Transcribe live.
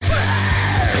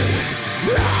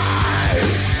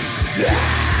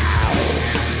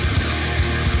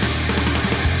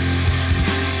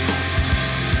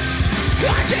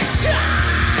It's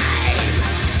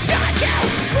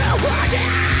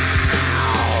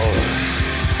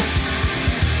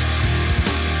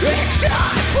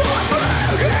time for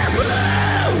Murder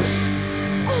Moose!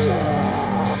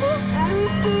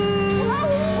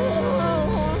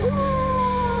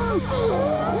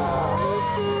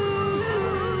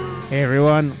 Hey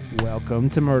everyone, welcome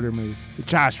to Murder Moose.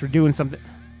 Josh, we're doing something.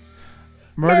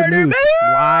 Murder Moose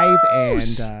live and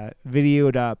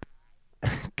videoed up.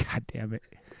 God damn it!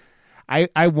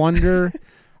 I wonder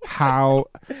how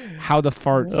the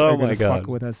farts are going to fuck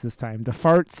with us this time. The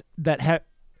farts that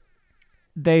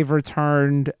they've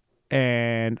returned,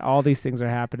 and all these things are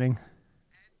happening.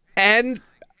 And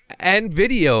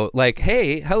video, like,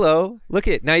 hey, hello, look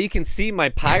it. Now you can see my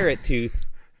pirate tooth.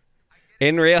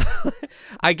 In real,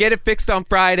 I get it fixed on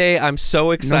Friday. I'm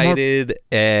so excited,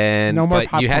 but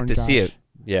popcorn, you had to see it.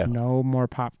 Yeah, no more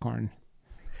popcorn.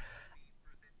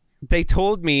 They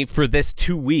told me for this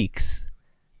 2 weeks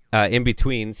in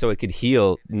between, so it could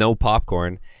heal. No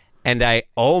popcorn, and I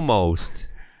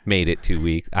almost made it 2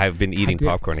 weeks. I've been eating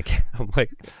popcorn again. I'm like,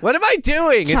 what am I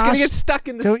doing? Josh, it's gonna get stuck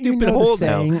in the stupid hole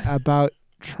now. Don't you know the saying about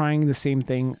trying the same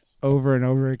thing over and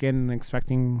over again and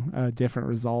expecting different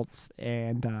results?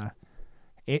 And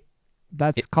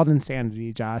that's called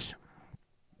insanity, Josh.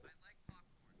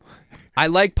 I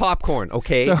like popcorn,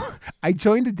 okay? So I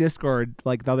joined a Discord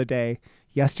like the other day,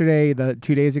 yesterday,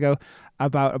 2 days ago,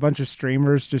 about a bunch of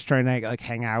streamers just trying to like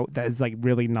hang out. That is like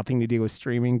really nothing to do with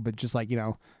streaming, but just like,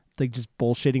 like just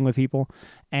bullshitting with people.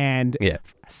 And for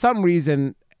some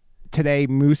reason today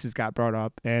Mooses got brought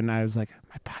up, and I was like,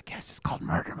 my podcast is called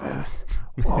Murder Moose.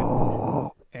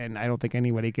 Whoa. And I don't think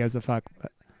anybody gives a fuck.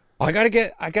 But I gotta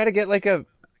get like a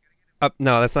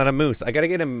no, that's not a moose. I gotta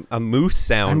get a moose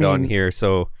sound on here,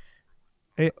 so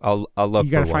I'll look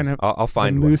for one. I'll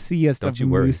find one. Moosiest of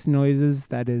moose noises.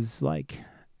 That is like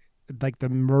the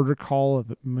murder call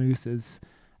of mooses.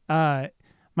 My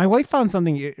wife found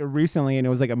something recently, and it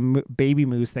was like a baby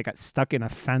moose that got stuck in a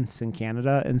fence in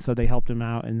Canada, and so they helped him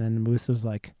out. And then the moose was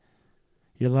like,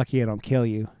 "You're lucky I don't kill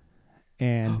you."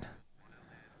 And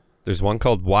there's one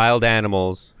called Wild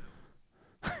Animals.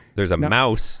 There's a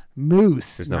mouse.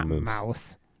 Moose. There's no not moose.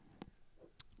 Mouse.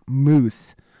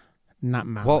 Moose, not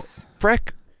mouse. Well,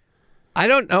 frick, I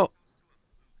don't know.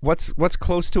 What's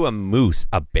close to a moose?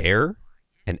 A bear?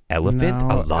 An elephant?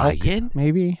 No, a lion? Elk,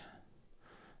 maybe.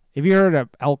 Have you heard of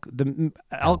elk? The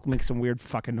elk makes some weird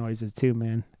fucking noises too,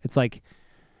 man. It's like,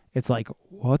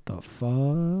 what the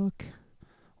fuck?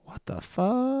 What the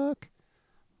fuck?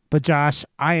 But Josh,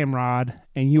 I am Rod,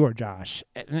 and you are Josh,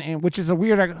 and which is a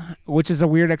weird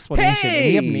explanation.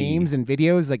 Hey! And we have names and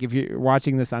videos. Like if you're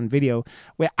watching this on video,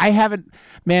 I haven't.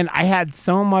 Man, I had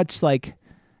so much like,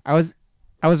 I was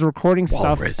recording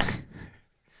Walrus. stuff.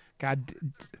 God.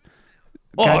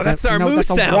 That's our moose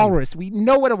that's sound. A walrus. We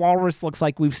know what a walrus looks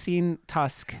like. We've seen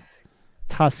Tusk.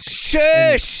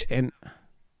 Shush. And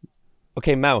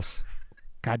okay, mouse.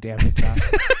 God damn it, Josh.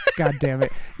 God damn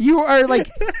it. You are like,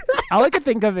 all I can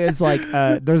think of is like,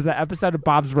 there's the episode of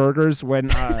Bob's Burgers when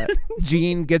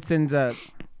Gene gets into,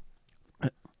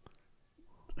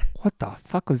 what the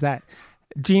fuck was that?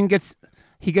 Gene gets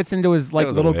into his like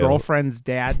little girlfriend's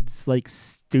dad's like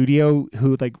studio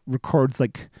who like records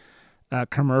like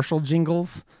commercial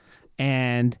jingles,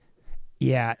 and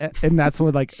and that's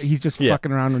what like he's just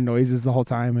fucking around with noises the whole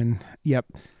time, and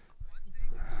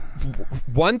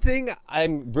One thing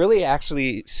I'm really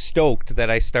actually stoked that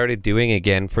I started doing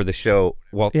again for the show.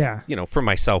 Well, for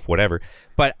myself, whatever.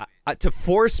 But to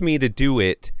force me to do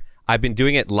it, I've been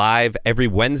doing it live every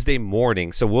Wednesday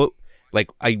morning. So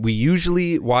we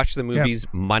usually watch the movies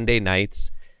Monday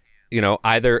nights,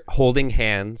 either holding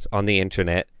hands on the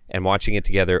internet and watching it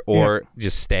together, or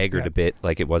just staggered a bit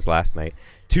like it was last night.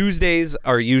 Tuesdays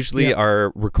are usually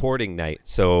our recording night.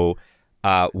 So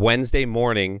Wednesday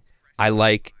morning,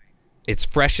 it's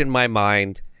fresh in my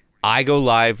mind. I go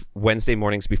live Wednesday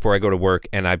mornings before I go to work,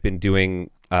 and I've been doing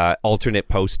alternate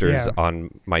posters on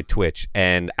my Twitch,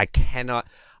 and I cannot...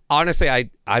 Honestly,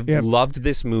 I've loved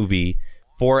this movie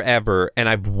forever, and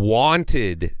I've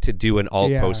wanted to do an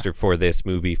alt poster for this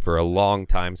movie for a long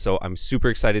time, so I'm super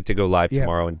excited to go live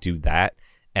tomorrow and do that,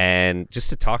 and just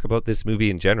to talk about this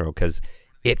movie in general, because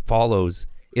It Follows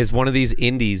is one of these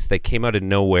indies that came out of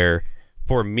nowhere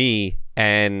for me,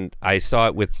 and I saw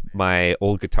it with my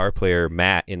old guitar player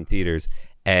Matt in theaters,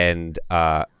 and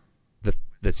the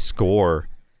score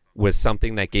was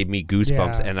something that gave me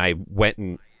goosebumps, and I went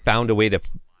and found a way to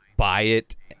buy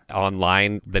it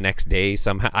online the next day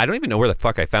somehow. I don't even know where the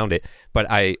fuck I found it, but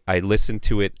I listened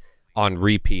to it on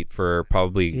repeat for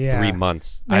probably 3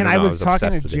 months. And I was talking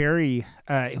obsessed to with Jerry,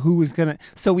 who was gonna.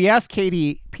 So we asked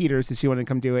Katie Peters if she wanted to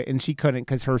come do it, and she couldn't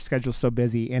because her schedule's so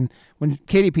busy. And when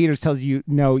Katie Peters tells you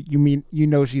no, you mean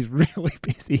she's really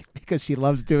busy because she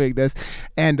loves doing this.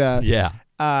 And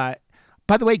by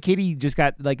the way, Katie just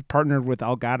got like partnered with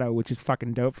Elgato, which is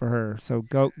fucking dope for her. So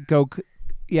go,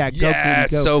 yeah, go, yeah,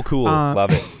 Katie, go. So cool,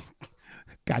 love it.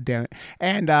 God damn it,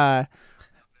 and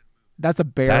that's a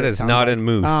bear. That is not in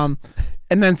Moose.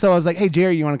 And then so I was like, hey,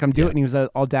 Jerry, you want to come do it? And he was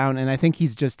all down. And I think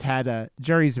he's just had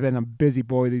Jerry's been a busy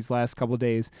boy these last couple of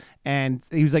days. And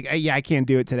he was like, hey, yeah, I can't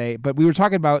do it today. But we were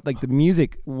talking about like the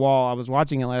music while I was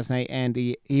watching it last night. And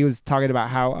he was talking about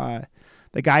how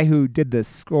the guy who did the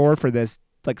score for this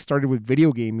like started with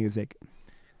video game music.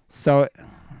 So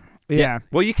yeah.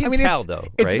 Well, you can tell though.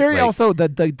 It's right? very like, also the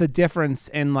difference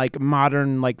in like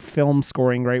modern like film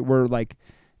scoring, right? Where like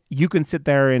you can sit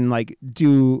there and like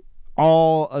do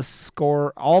all of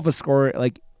a score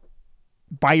like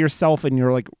by yourself in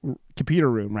your like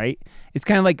computer room, right? It's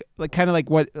kind of like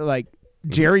what like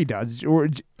Jerry does, or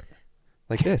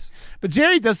like this. But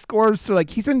Jerry does scores, so like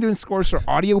he's been doing scores for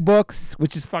audiobooks,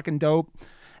 which is fucking dope,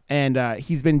 and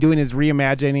he's been doing his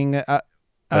reimagining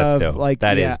that's of dope. like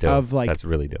that is dope. Of like that's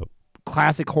really dope.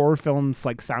 Classic horror films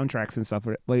like soundtracks and stuff.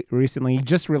 Recently, he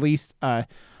just released a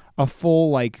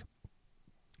full like.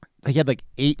 He had like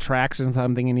 8 tracks or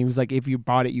something, and he was like, if you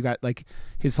bought it, you got like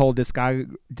his whole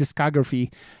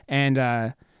discography,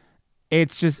 and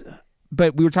it's just.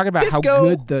 But we were talking about how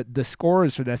good the score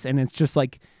is for this, and it's just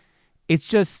like, it's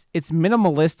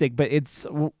minimalistic, but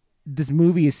this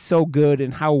movie is so good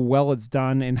and how well it's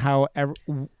done and how.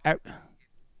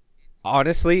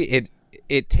 Honestly,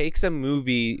 it takes a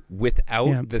movie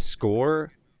without the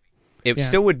score. It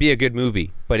still would be a good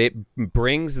movie, but it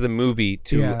brings the movie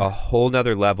to a whole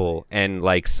nother level and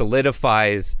like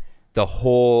solidifies the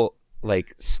whole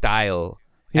like style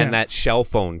and that shell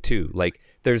phone too. Like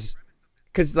because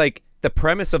like the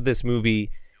premise of this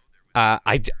movie,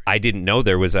 I didn't know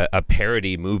there was a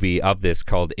parody movie of this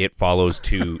called It Follows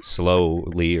Too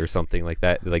Slowly or something like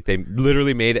that. Like they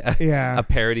literally made a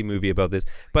parody movie about this,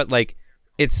 but like.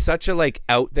 It's such a like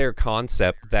out there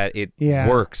concept that it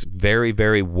works very,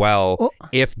 very well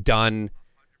if done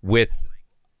with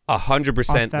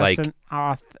 100% like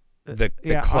the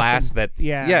class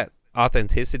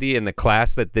authenticity and the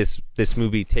class that this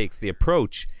movie takes. The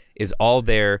approach is all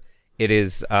there. It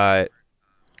is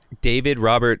David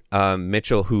Robert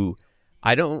Mitchell, who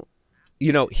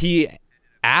he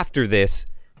after this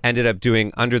ended up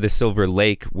doing Under the Silver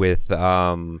Lake with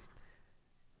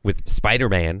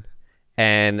Spider-Man.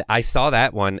 And I saw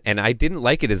that one, and I didn't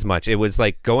like it as much. It was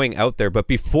like going out there. But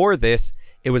before this,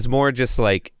 it was more just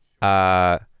like,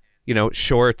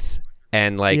 shorts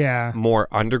and like more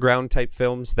underground type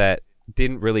films that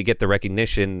didn't really get the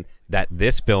recognition that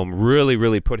this film really,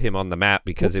 really put him on the map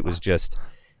because it was just,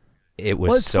 it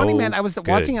was it's so funny, man. I was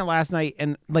watching it last night,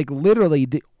 and like literally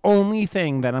the only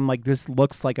thing that I'm like, this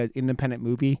looks like an independent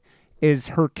movie is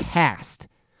her cast.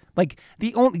 Like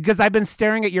the only, because I've been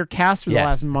staring at your cast for the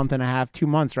last month and a half, 2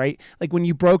 months, right? Like when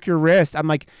you broke your wrist, I'm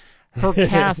like, her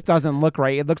cast doesn't look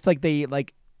right. It looks like they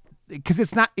like, because it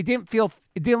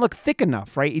didn't look thick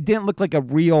enough, right? It didn't look like a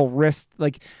real wrist,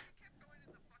 like.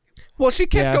 Well, she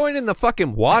kept going in the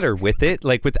fucking water with it,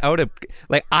 like without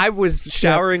like I was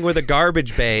showering with a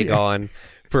garbage bag on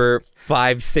for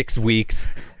 5-6 weeks,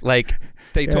 like.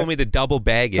 They told me to double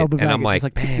bag it, and I'm like,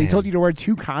 they told you to wear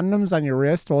 2 condoms on your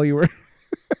wrist while you were.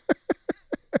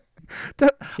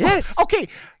 Yes. Okay.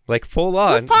 Like full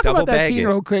on. Let's talk double about that bag scene it.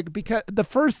 real quick, because the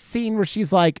first scene where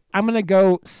she's like, "I'm gonna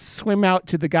go swim out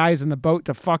to the guys in the boat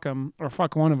to fuck them or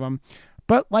fuck one of them,"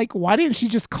 but like, why didn't she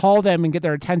just call them and get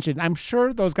their attention? I'm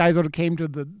sure those guys would have came to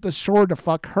the shore to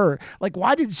fuck her. Like,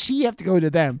 why did she have to go to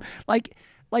them? Like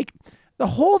the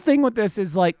whole thing with this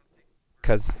is like.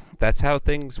 Because that's how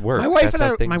things work. My wife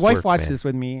That's watched this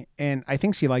with me, and I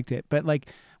think she liked it. But like,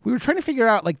 we were trying to figure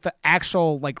out like the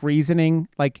actual like reasoning,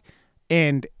 like,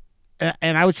 and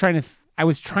I was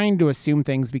trying to assume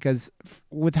things because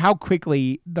with how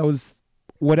quickly those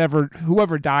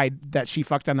whoever died that she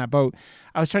fucked on that boat,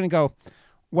 I was trying to go,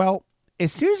 well,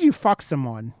 as soon as you fuck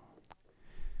someone,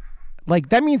 like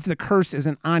that means the curse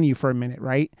isn't on you for a minute,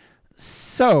 right?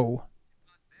 So.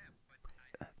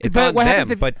 It's on them,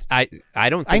 but I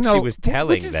don't think she was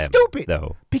telling which is them, stupid,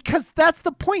 though. Because that's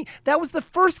the point. That was the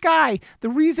first guy. The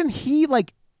reason he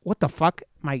like, what the fuck?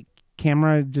 My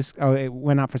camera just, it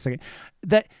went out for a second.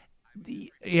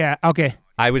 Okay.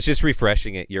 I was just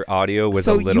refreshing it. Your audio was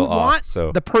a little off.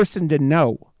 So the person to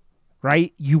know,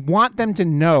 right? You want them to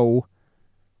know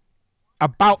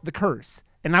about the curse.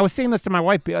 And I was saying this to my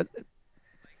wife because,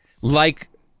 like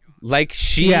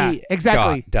she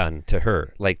exactly. got done to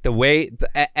her, like the way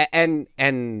and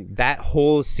that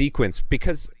whole sequence,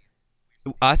 because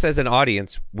us as an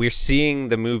audience, we're seeing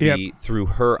the movie through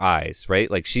her eyes, right?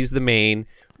 Like she's the main,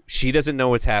 she doesn't know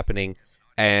what's happening,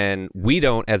 and we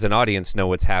don't as an audience know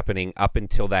what's happening up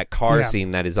until that car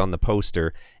scene that is on the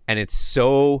poster. And it's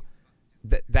so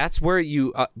that's where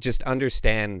you just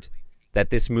understand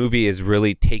that this movie is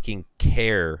really taking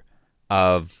care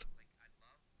of,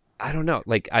 I don't know,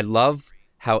 like I love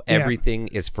how everything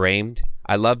is framed.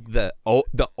 I love the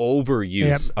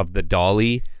overuse of the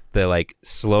dolly, the like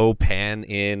slow pan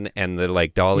in and the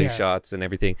like dolly shots and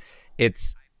everything.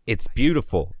 It's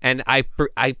beautiful. And I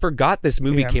forgot this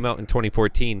movie came out in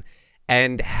 2014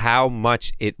 and how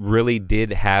much it really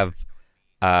did have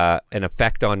an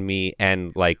effect on me,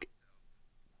 and like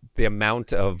the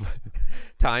amount of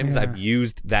times I've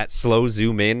used that slow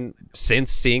zoom in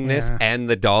since seeing this and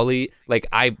the dolly. Like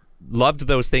I loved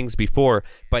those things before,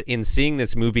 but in seeing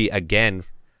this movie again,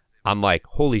 I'm like,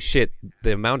 holy shit,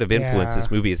 the amount of influence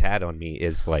this movie has had on me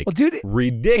is like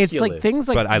ridiculous. It's like things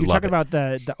like you're talking about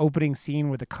the opening scene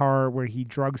with the car where he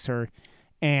drugs her,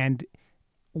 and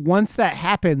once that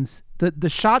happens, the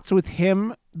shots with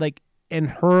him like and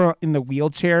her in the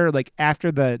wheelchair, like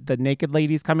after the naked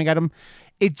lady's coming at him,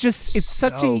 it's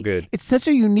such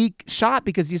a unique shot,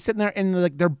 because you're sitting there and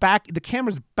like the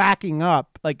camera's backing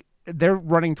up, like they're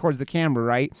running towards the camera,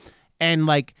 right? And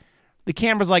like the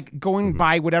camera's like going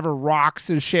by whatever rocks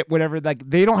or shit, whatever, like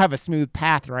they don't have a smooth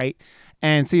path, right?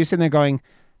 And so you're sitting there going,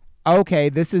 okay,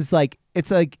 this is like,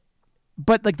 it's like,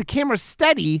 but like the camera's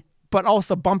steady, but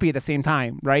also bumpy at the same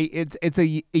time, right? It's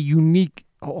a unique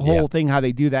whole thing how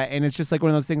they do that, and it's just like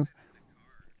one of those things.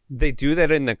 They do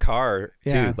that in the car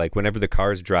too. Like whenever the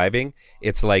car's driving,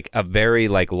 it's like a very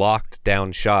like locked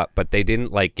down shot, but they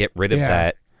didn't like get rid of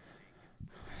that,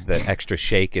 the extra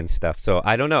shake and stuff. So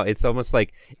I don't know. It's almost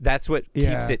like that's what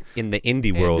keeps it in the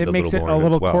indie world. It makes it a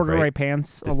little corduroy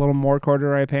pants, a little more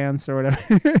corduroy pants or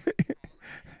whatever.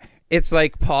 It's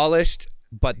like polished,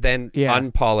 but then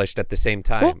unpolished at the same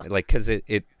time. Like because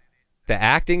it the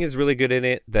acting is really good in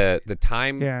it. The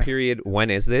time period, when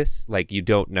is this? Like you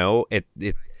don't know. It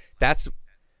that's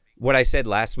what I said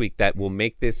last week, that will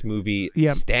make this movie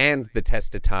stand the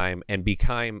test of time and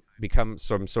become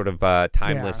some sort of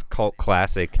timeless cult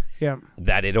classic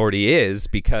that it already is,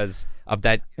 because of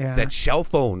that shell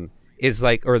phone is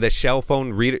like, or the shell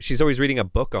phone reader. She's always reading a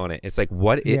book on it. It's like,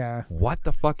 what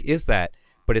the fuck is that?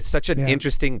 But it's such an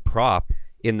interesting prop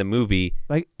in the movie.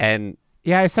 Like, and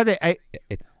I said it.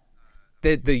 It's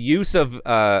the use of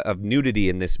nudity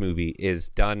in this movie is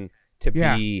done to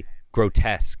be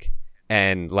grotesque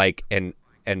and like and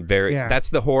very. That's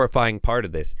the horrifying part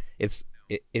of this. It's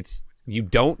you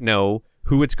don't know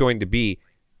who it's going to be,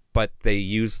 but they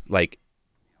use like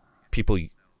people,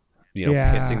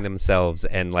 pissing themselves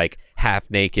and like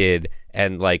half naked,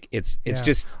 and like it's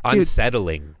just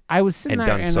unsettling. Dude, I was sitting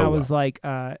there and I was like,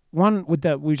 one with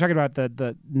we were talking about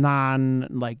the non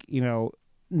like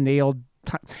nailed.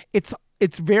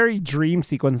 It's very dream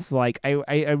sequence. Like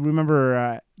I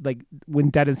remember like when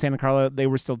Dead in Santa Carla, they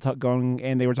were still going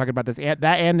and they were talking about this.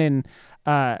 And in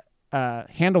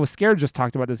Handle Was Scared just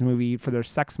talked about this movie for their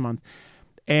sex month,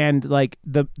 and like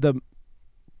the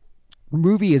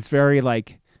movie is very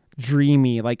like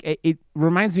dreamy. Like it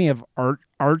reminds me of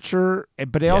Archer,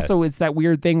 but it also it's that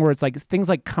weird thing where it's like things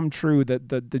like come true, the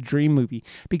dream movie,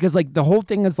 because like the whole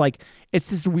thing is like it's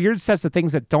this weird set of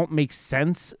things that don't make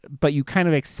sense, but you kind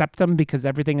of accept them because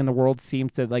everything in the world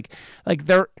seems to like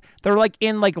they're like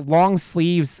in like long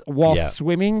sleeves while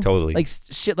swimming, totally like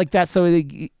shit like that. So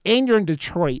and you're in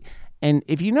Detroit. And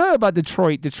if you know about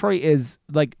Detroit is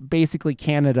like basically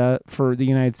Canada for the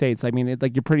United States. I mean,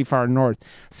 like you're pretty far north.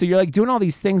 So you're like doing all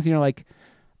these things and you're like,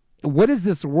 what is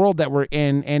this world that we're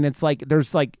in? And it's like,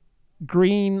 there's like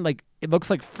green, like it looks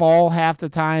like fall half the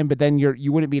time, but then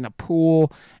you wouldn't be in a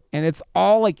pool. And it's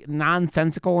all like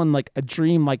nonsensical and like a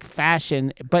dream like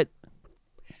fashion. But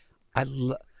I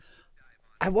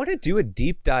want to do a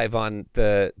deep dive on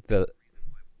the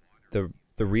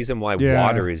reason why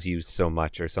water is used so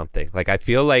much or something. Like I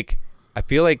feel like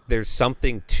there's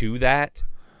something to that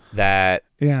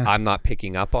I'm not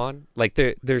picking up on. Like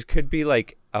there could be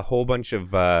like a whole bunch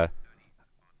of I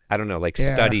don't know, like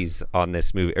studies on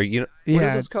this movie, or what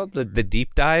are those called, the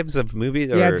deep dives of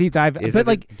movies? Or deep dive. But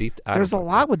like there's a know.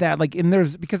 lot with that. Like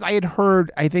there's because I had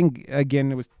heard, I think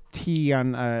again it was T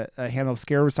on Handle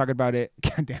Scare was talking about it.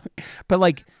 God damn it. But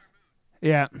like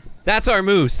that's our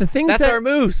moose. That's our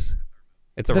moose.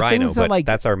 It's a rhino, but like,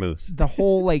 that's our moose. The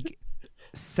whole like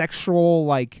sexual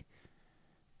like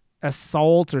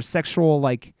assault or sexual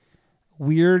like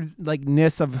weird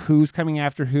ness of who's coming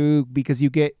after who, because you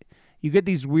get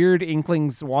these weird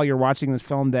inklings while you're watching this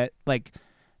film that like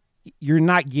you're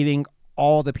not getting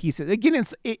all the pieces. Again,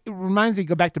 it reminds me,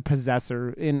 go back to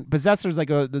Possessor. In Possessor's like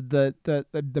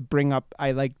the bring up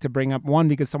I like to bring up, one,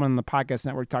 because someone on the podcast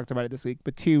network talked about it this week,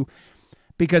 but two,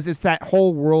 because it's that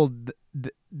whole world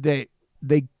that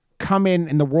they come in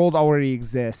and the world already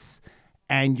exists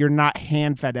and you're not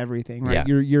hand fed everything, right?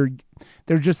 Yeah.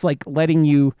 They're just like letting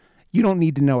you don't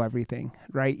need to know everything,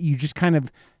 right? You just kind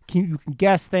of you can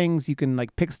guess things, you can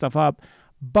like pick stuff up,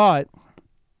 but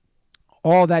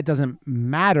all that doesn't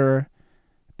matter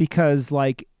because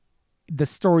like the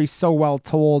story's so well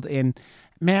told. And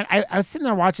man, I was sitting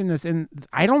there watching this, and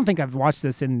I don't think I've watched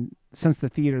this since the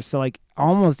theater, so like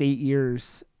almost 8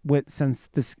 years since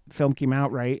this film came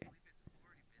out, right?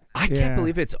 I can't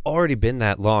believe it's already been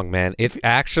that long, man. It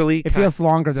feels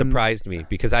longer than surprised me,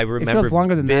 because I remember it feels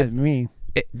longer than that to me.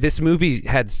 This movie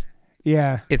had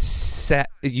it's set.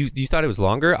 You thought it was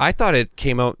longer? I thought it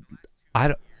came out. I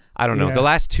don't know. Yeah. The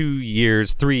last 2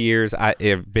 years, 3 years,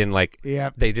 have been like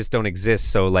they just don't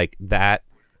exist. So like that,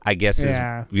 I guess, is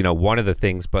one of the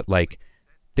things. But like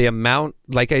the amount,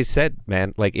 like I said,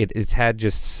 man, like it's had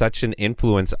just such an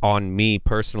influence on me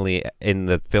personally in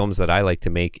the films that I like to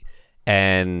make.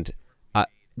 And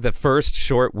the first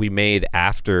short we made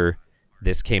after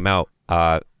this came out,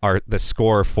 the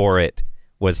score for it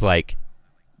was like,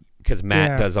 because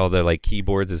Matt does all the like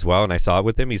keyboards as well, and I saw it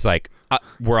with him. He's like,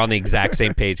 we're on the exact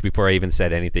same page before I even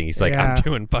said anything. He's like, I'm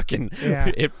doing fucking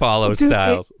It Follows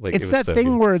styles. Like, it's that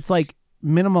thing where it's like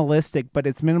minimalistic, but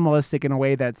it's minimalistic in a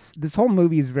way that's, this whole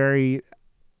movie is very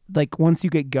like, once you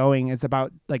get going, it's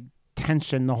about like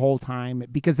tension the whole time,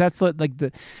 because that's what like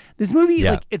this movie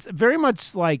like, it's very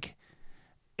much like,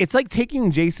 it's like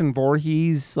taking Jason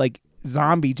Voorhees, like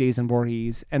zombie Jason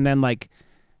Voorhees, and then like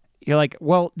you're like,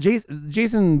 well,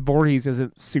 Jason Voorhees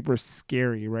isn't super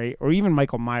scary, right? Or even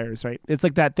Michael Myers, right? It's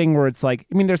like that thing where it's like,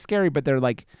 I mean, they're scary, but they're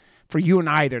like, for you and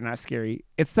I, they're not scary.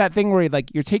 It's that thing where like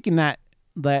you're taking that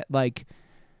like,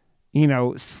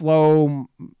 slow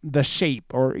The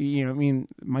Shape, or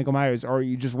Michael Myers, or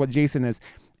you just what Jason is,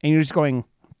 and you're just going,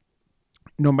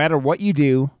 no matter what you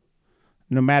do,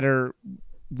 no matter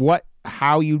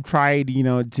how you tried,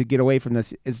 to get away from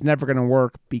this, it's never going to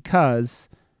work, because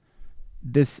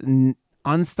this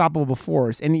unstoppable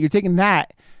force. And you're taking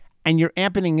that and you're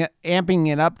amping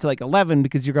it up to like 11,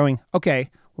 because you're going,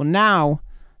 okay, well now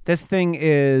this thing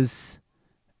is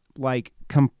like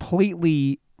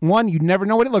completely, one, you never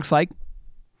know what it looks like.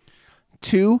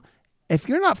 Two, if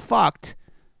you're not fucked,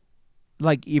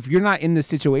 like if you're not in this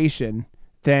situation,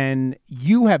 then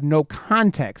you have no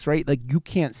context, right? Like you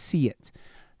can't see it.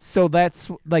 So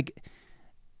that's like,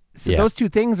 those two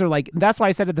things are like, that's why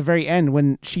I said at the very end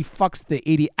when she fucks the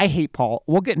 80, I hate Paul.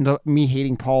 We'll get into me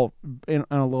hating Paul in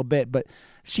a little bit, but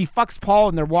she fucks Paul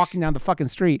and they're walking down the fucking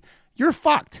street. You're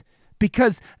fucked,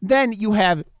 because then you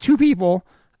have two people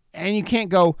and you can't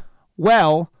go,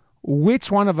 well, which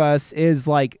one of us is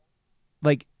like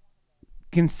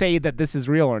can say that this is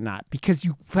real or not, because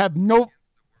you have no,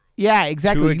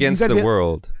 exactly. Two against the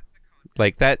world.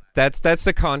 Like that's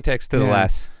the context to the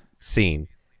last scene.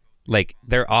 Like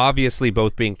they're obviously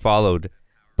both being followed,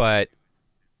 but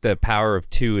the power of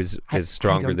two is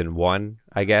stronger than one,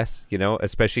 I guess,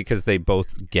 especially because they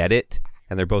both get it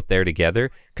and they're both there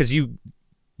together. Because you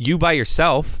by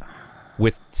yourself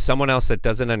with someone else that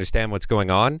doesn't understand what's going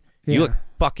on, you look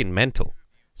fucking mental.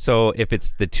 So if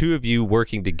it's the two of you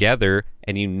working together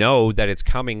and you know that it's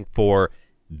coming for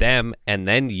them and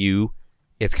then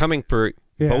it's coming for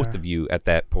both of you at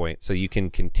that point. So you can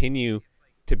continue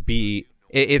to be,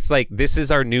 it's like, this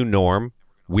is our new norm.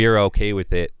 We're okay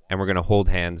with it. And we're going to hold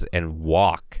hands and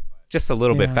walk just a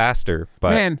little bit faster,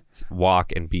 but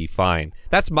walk and be fine.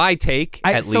 That's my take,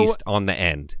 at least on the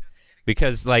end,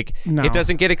 because like it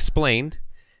doesn't get explained,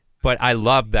 but I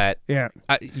love that.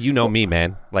 Me,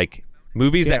 man, like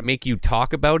movies that make you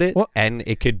talk about it, and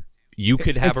you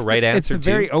could have a right answer. It's a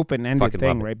very open-ended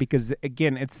thing, right? Because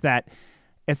again, it's that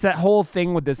whole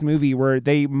thing with this movie where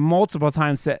they multiple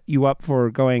times set you up for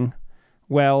going,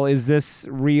 well, is this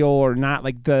real or not?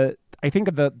 Like I think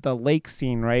of the lake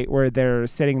scene, right, where they're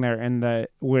sitting there and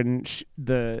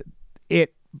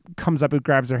it comes up and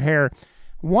grabs her hair.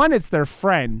 One, it's their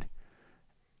friend.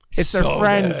 It's their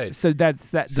friend. Good. So that's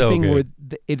the thing where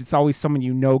it's always someone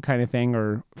kind of thing,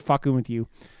 or fucking with you.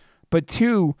 But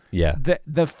two,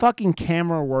 the fucking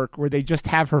camera work where they just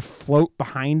have her float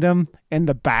behind them in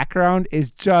the background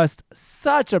is just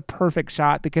such a perfect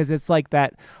shot, because it's like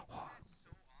that.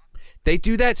 They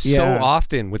do that so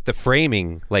often with the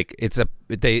framing. Like it's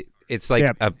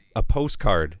like a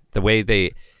postcard, the way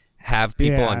they have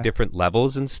people on different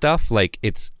levels and stuff. Like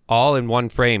it's all in one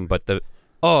frame, but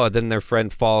then their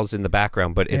friend falls in the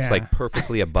background, but it's like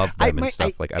perfectly above them and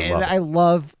stuff. I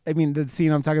love I mean the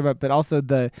scene I'm talking about, but also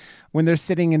when they're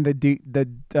sitting in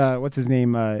the what's his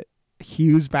name,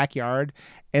 Hugh's backyard,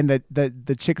 and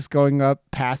the chick's going up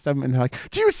past them, and they're like,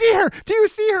 "Do you see her? Do you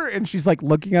see her?" And she's like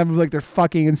looking at them like they're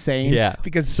fucking insane. Yeah,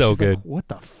 because so she's good. Like, what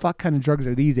the fuck kind of drugs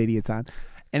are these idiots on?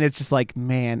 And it's just like,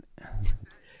 man.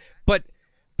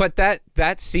 But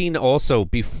that scene also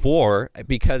before,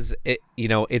 because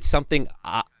it's something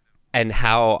and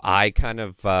how I kind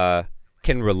of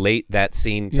can relate that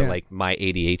scene to like my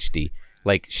ADHD.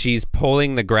 Like she's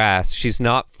pulling the grass, she's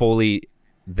not fully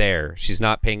there, she's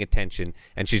not paying attention,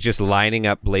 and she's just lining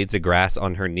up blades of grass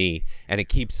on her knee, and it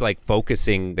keeps like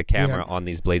focusing the camera on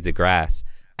these blades of grass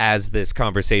as this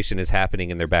conversation is happening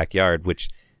in their backyard, which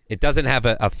it doesn't have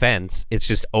a fence. It's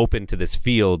just open to this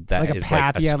field that like is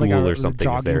path, like a school like or something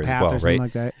is there as well, right?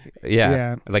 Like that.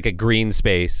 Yeah, like a green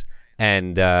space.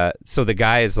 And so the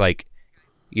guy is like,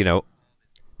 the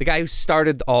guy who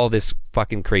started all this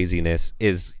fucking craziness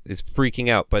is freaking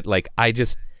out. But like, I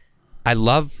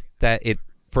love that it,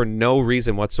 for no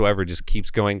reason whatsoever, just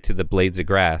keeps going to the blades of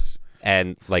grass.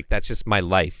 And like, that's just my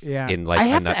life in like I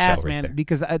have a nutshell to ask, right man, there.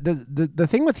 because the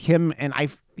thing with him and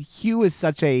Hugh is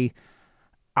such a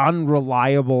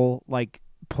unreliable like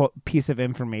piece of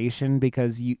information,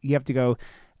 because you have to go,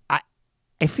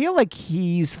 I feel like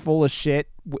he's full of shit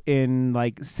in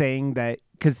like saying that,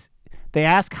 because they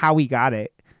ask how he got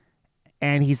it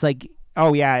and he's like,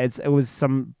 oh yeah, it was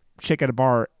some chick at a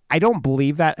bar. I don't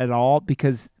believe that at all,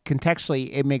 because contextually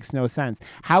it makes no sense.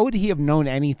 How would he have known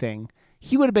anything?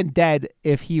 He would have been dead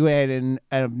if he hadn't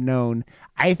have known.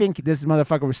 I think this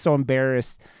motherfucker was so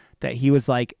embarrassed that he was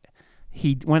like,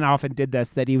 he went off and did this,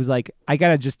 that he was like, I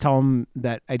gotta just tell him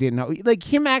that I didn't know. Like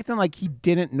him acting like he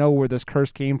didn't know where this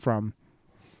curse came from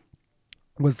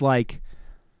was like,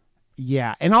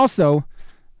 yeah. And also,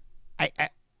 I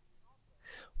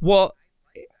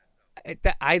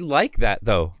like that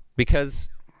though, because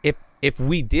if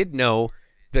we did know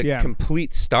the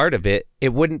complete start of it, it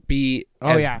wouldn't be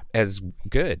as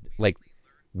good. Like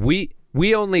we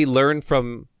only learn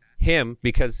from him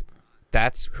because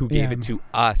that's who gave it to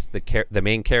us, the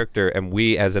main character, and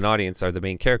we as an audience are the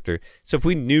main character. So if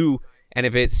we knew, and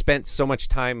if it spent so much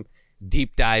time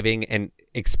deep diving and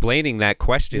explaining that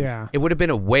question, it would have been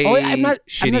a way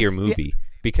shittier movie,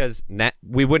 because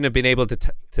we wouldn't have been able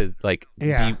to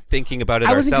be thinking about it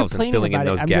ourselves and filling in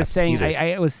those gaps. I'm just saying,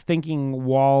 I was thinking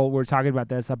while we're talking about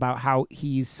this about how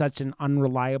he's such an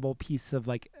unreliable piece of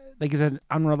like he's an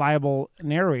unreliable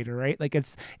narrator, right? Like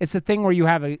it's a thing where you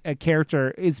have a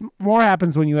character. It's more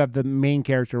happens when you have the main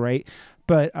character, right?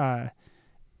 But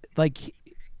like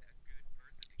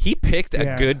he picked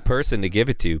a good person to give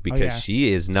it to, because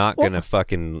she is not gonna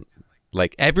fucking,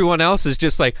 like, everyone else is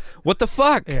just like, what the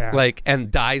fuck, like, and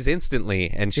dies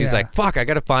instantly, and she's like, fuck, I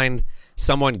gotta find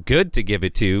someone good to give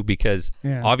it to, because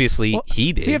obviously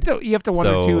he did. So you have to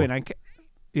wonder too, and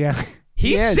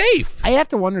he's safe. I have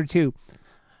to wonder too.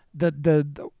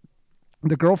 The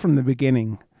girl from the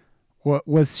beginning,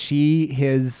 was she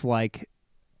his like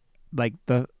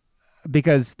the,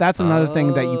 because that's another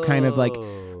thing that you kind of like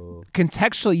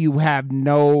contextually, you have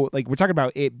no, like, we're talking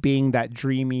about it being that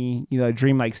dreamy,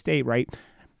 dreamlike state, right?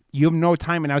 You have no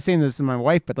time, and I was saying this to my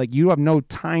wife, but like, you have no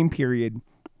time period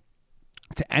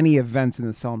to any events in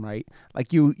this film, right?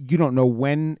 Like you don't know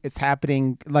when it's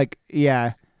happening. Like,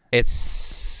 it's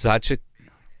such a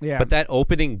but that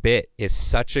opening bit is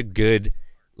such a good,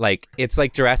 like, it's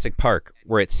like Jurassic Park,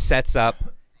 where it sets up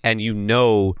and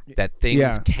that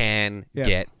things can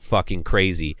get fucking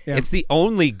crazy. It's the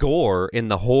only gore in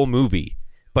the whole movie,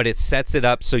 but it sets it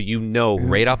up so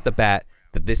right off the bat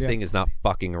that this thing is not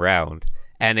fucking around.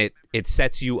 And it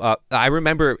sets you up. I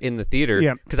remember in the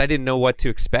theater, because I didn't know what to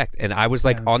expect, and I was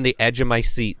like on the edge of my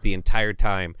seat the entire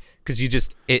time, because you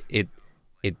just it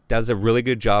does a really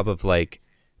good job of like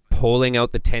pulling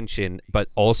out the tension, but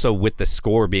also with the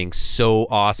score being so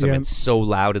awesome and so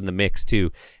loud in the mix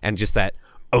too, and just that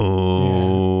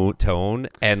tone,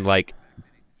 and like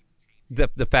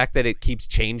the fact that it keeps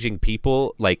changing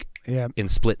people like in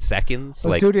split seconds,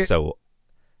 like, dude,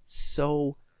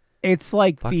 so it's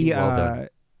like the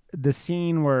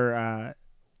scene where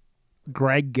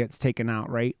Greg gets taken out,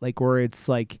 right? Like where it's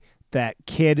like that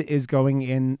kid is going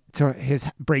in to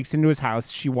breaks into his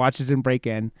house, she watches him break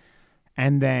in,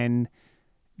 and then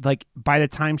like by the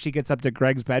time she gets up to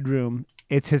Greg's bedroom,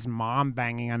 it's his mom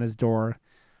banging on his door,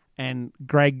 and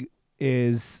Greg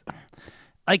is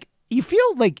like, you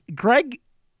feel like Greg,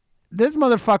 this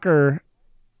motherfucker,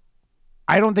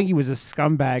 I don't think he was a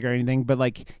scumbag or anything, but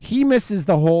like he misses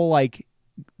the whole like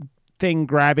thing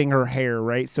grabbing her hair,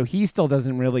 right? So he still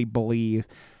doesn't really believe.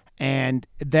 And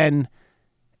then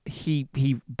he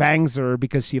bangs her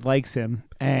because she likes him,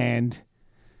 and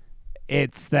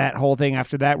it's that whole thing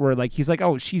after that where like he's like,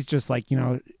 oh, she's just like,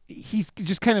 he's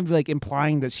just kind of like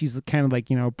implying that she's kind of like,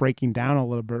 breaking down a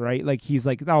little bit, right? Like he's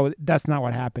like, oh, that's not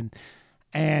what happened.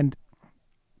 And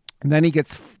then he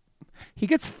gets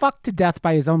fucked to death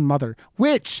by his own mother,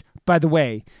 which, by the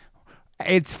way,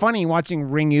 it's funny watching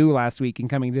Ringu last week and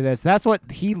coming to this. That's what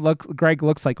Greg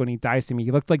looks like when he dies to me.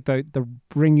 He looked like the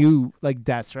Ringu like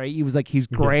death, right? He was like, he's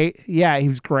gray. Yeah, he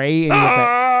was gray.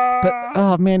 And but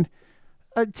oh man,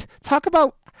 talk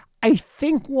about, I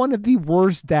think, one of the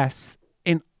worst deaths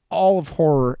in all of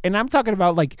horror. And I'm talking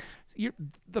about like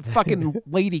the fucking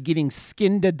lady getting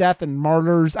skinned to death and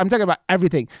martyrs. I'm talking about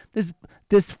everything.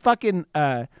 This fucking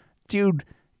dude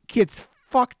gets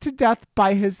fucked to death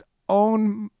by his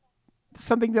own,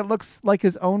 something that looks like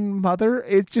his own mother.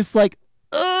 It's just like,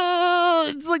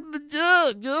 it's like the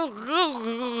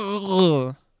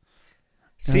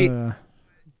see,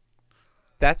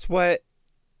 that's what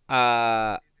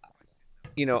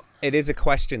it is a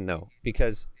question though,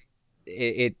 because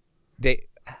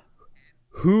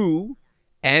who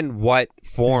and what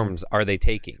forms are they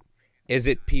taking? Is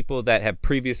it people that have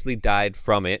previously died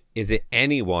from it? Is it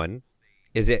anyone?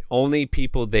 Is it only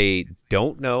people they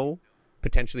don't know?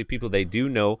 Potentially people they do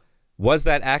know. Was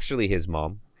that actually his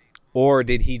mom? Or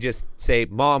did he just say,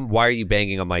 Mom, why are you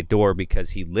banging on my door?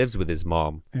 Because he lives with his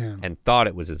mom and thought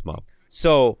it was his mom.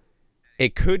 So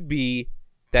it could be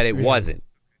that it wasn't,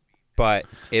 but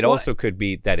it also could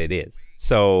be that it is.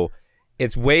 So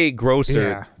it's way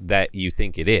grosser that you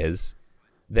think it is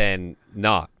than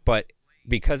not. But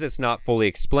because it's not fully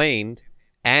explained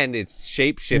and it's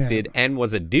shape-shifted and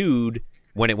was a dude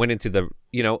when it went into the,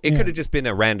 it could have just been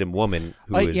a random woman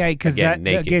who was naked.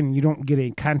 Again, you don't get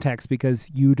any context because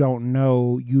you don't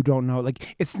know.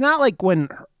 Like, it's not like when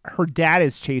her dad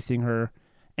is chasing her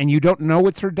and you don't know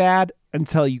it's her dad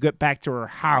until you get back to her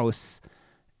house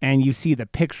and you see the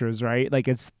pictures, right? Like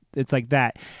it's like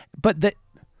that. But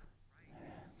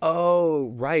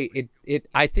oh, right.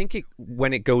 I think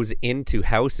when it goes into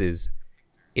houses,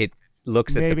 it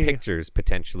looks at the pictures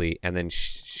potentially and then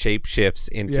shape shifts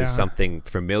into something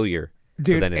familiar.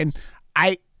 Dude, so then it's...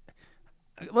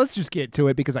 let's just get to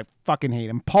it because I fucking hate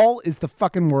him. Paul is the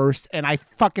fucking worst, and I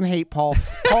fucking hate Paul.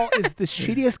 Paul is the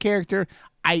shittiest character.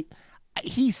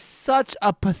 He's such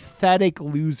a pathetic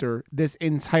loser this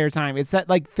entire time. It's that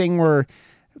like thing where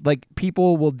like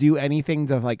people will do anything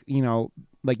to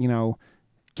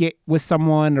get with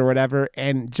someone or whatever,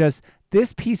 and just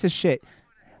this piece of shit.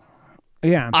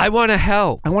 Yeah, I want to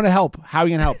help. How are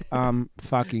you gonna help?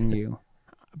 Fucking you.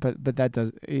 But that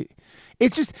does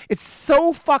it's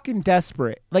so fucking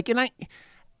desperate. Like, and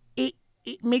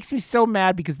it makes me so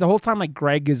mad because the whole time like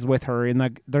Greg is with her and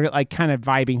like they're like kind of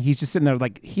vibing, he's just sitting there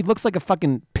like he looks like a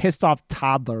fucking pissed off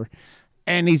toddler,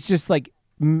 and he's just like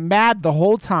mad the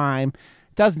whole time,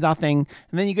 does nothing,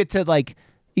 and then you get to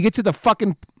the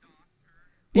fucking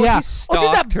he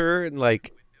stalked her and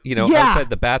like outside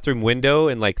the bathroom window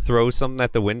and like throws something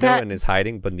at the window and is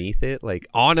hiding beneath it, like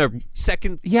on a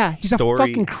second he's story. A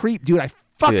fucking creep, dude. I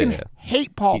fucking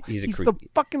hate Paul. He's the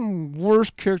fucking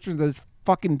worst character of this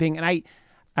fucking thing. And I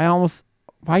almost,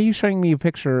 why are you showing me a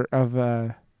picture of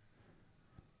I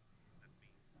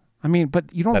mean,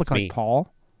 but you don't look like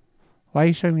Paul. Why are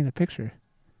you showing me the picture?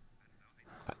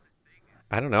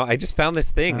 I don't know. I just found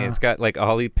this thing. It's got like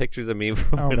all these pictures of me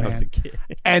from when I was a kid.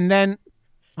 And then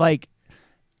like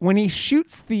when he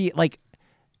shoots the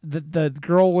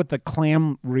girl with the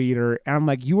clam reader, and I'm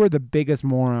like, you are the biggest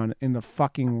moron in the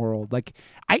fucking world. Like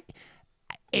and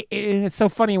it's so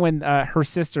funny when her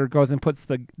sister goes and puts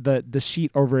the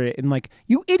sheet over it and like,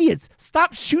 you idiots,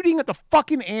 stop shooting at the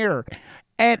fucking air.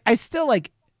 And I still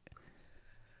like,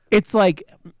 it's like,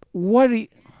 what are you...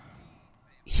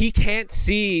 He can't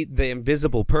see the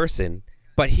invisible person,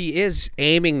 but he is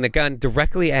aiming the gun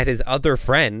directly at his other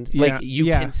friend. Like, you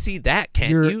can see that,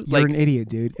 can't you? You're an idiot,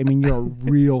 dude. I mean, you're a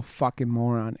real fucking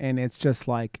moron. And it's just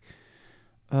like,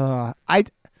 That's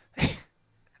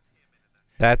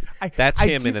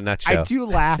him in a nutshell. I do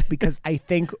laugh because I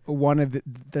think one of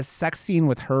the sex scene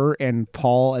with her and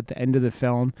Paul at the end of the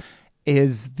film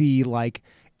is the like...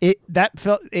 It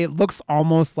looks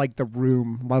almost like The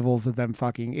Room levels of them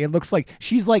fucking. It looks like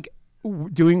she's like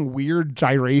doing weird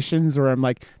gyrations where I'm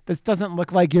like, this doesn't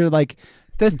look like you're like,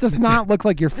 this does not look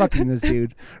like you're fucking this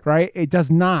dude, right? It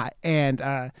does not. And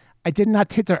I did not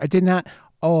titter. I did not.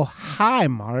 Oh, hi,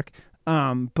 Mark.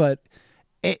 But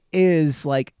it is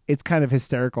like, it's kind of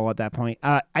hysterical at that point.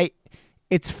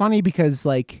 it's funny because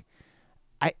like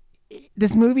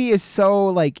this movie is so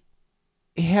like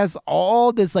it has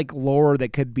all this like lore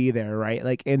that could be there, right?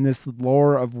 Like in this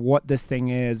lore of what this thing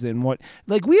is and what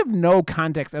like we have no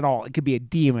context at all. It could be a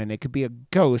demon, it could be a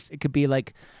ghost, it could be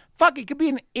like it could be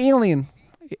an alien.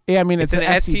 Yeah, I mean it's an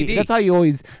STD.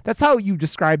 That's how you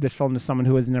describe this film to someone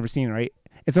who has never seen it, right?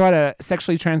 It's about a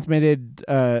sexually transmitted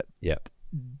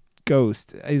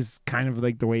ghost is kind of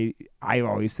like the way I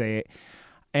always say it.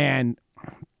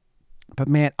 But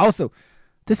man, also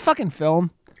this fucking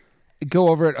film, go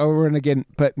over it over and again,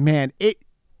 but man, it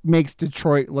makes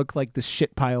Detroit look like the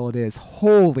shit pile it is.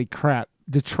 Holy crap.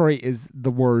 Detroit is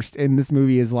the worst. And this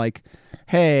movie is like,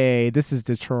 hey, this is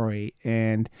Detroit.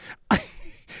 And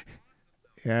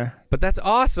yeah. But that's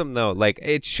awesome though. Like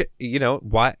you know,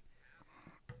 what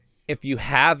if you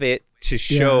have it to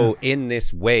show in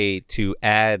this way to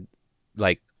add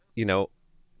like, you know,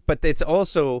 but it's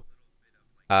also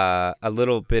a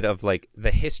little bit of like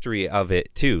the history of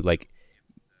it too. Like,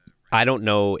 I don't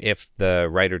know if the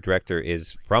writer-director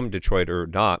is from Detroit or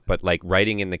not, but like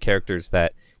writing in the characters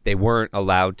that they weren't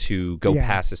allowed to go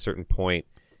past a certain point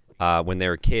when they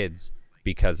were kids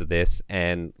because of this,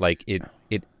 and like it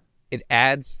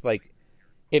adds like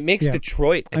it makes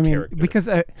Detroit a character. Because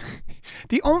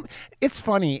it's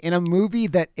funny in a movie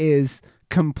that is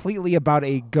completely about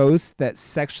a ghost that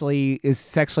is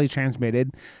sexually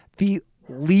transmitted. The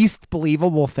least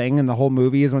believable thing in the whole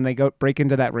movie is when they break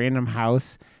into that random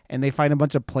house and they find a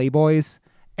bunch of Playboys,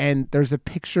 and there's a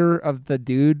picture of the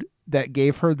dude that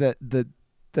gave her the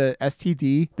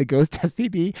STD, the ghost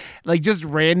STD, like just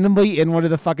randomly in one of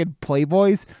the fucking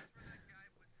Playboys.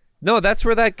 No, that's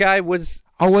where that guy was.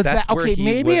 Oh, was that okay?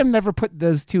 Maybe I've never put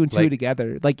those two and two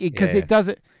together, like because it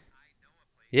doesn't.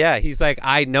 Yeah, he's like,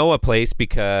 I know a place,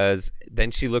 because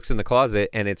then she looks in the closet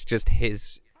and it's just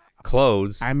his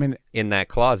clothes in that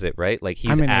closet, right? Like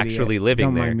he's actually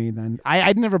living there. Don't mind me then.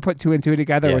 I'd never put two and two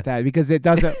together with that because it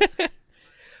doesn't.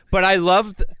 But I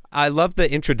love the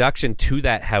introduction to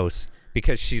that house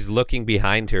because she's looking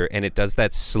behind her and it does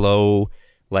that slow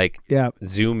like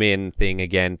zoom in thing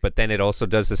again. But then it also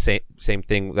does the same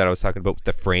thing that I was talking about with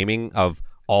the framing of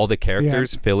all the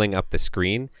characters filling up the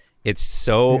screen. It's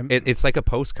so it's like a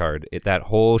postcard. That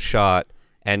whole shot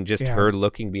and just her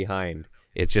looking behind.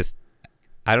 It's just.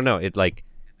 I don't know.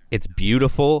 It's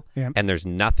beautiful and there's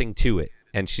nothing to it.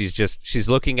 And she's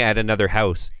looking at another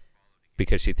house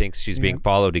because she thinks she's being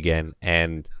followed again.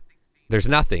 And there's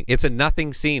nothing. It's a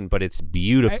nothing scene, but it's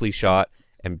beautifully shot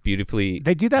and beautifully.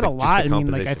 They do that a lot. I mean,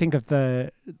 like I think of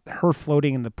her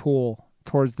floating in the pool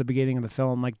towards the beginning of the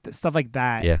film, like stuff like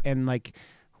that. Yeah. And like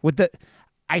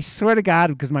I swear to God,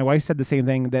 because my wife said the same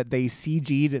thing, that they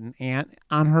CG'd an ant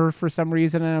on her for some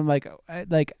reason, and I'm like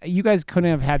you guys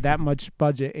couldn't have had that much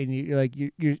budget, and you're like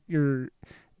you're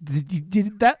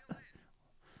did that?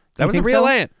 That was a real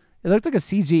ant. It looked like a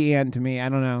CG ant to me. I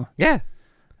don't know. Yeah.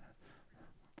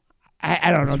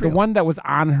 I don't know. The one that was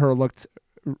on her looked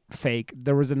fake.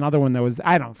 There was another one that was.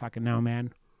 I don't fucking know,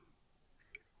 man.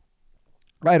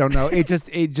 I don't know. It was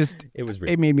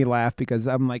real. It made me laugh because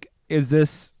I'm like, is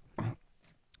this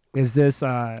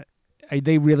are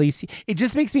they really it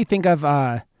just makes me think of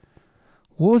what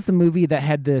was the movie that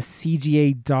had the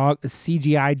CGI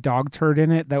dog turd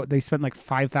in it that they spent like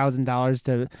 $5,000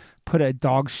 to put a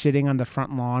dog shitting on the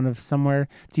front lawn of somewhere?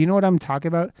 Do you know what I'm talking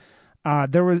about?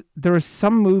 There was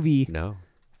some movie. No.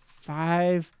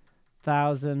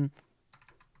 5,000.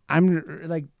 I'm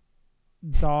like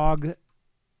dog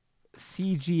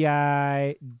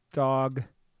CGI dog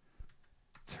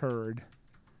turd.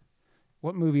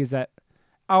 What movie is that?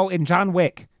 Oh, in John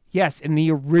Wick. Yes, in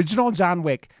the original John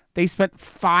Wick, they spent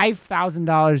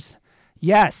 $5,000.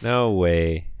 Yes. No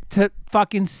way. To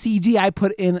fucking CGI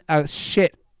put in a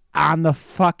shit on the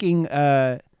fucking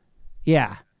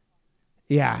yeah.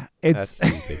 It's that's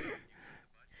stupid.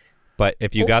 But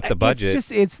if you got the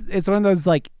budget, it's one of those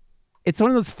like it's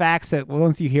one of those facts that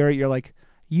once you hear it, you're like,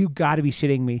 you got to be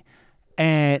shitting me.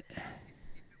 And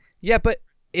yeah, but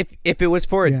if it was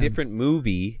for a different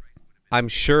movie, I'm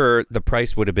sure the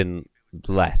price would have been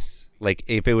less. Like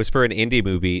if it was for an indie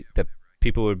movie, the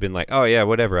people would have been like, "Oh yeah,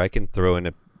 whatever, I can throw in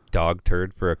a dog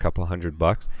turd for a couple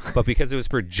 $100." But because it was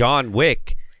for John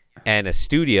Wick and a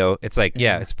studio, it's like,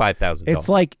 it's $5,000.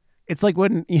 It's like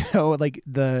when like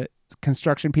the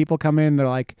construction people come in, they're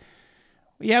like,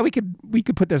 "Yeah, we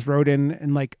could put this road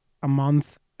in like a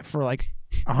month for like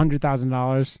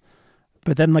 $100,000."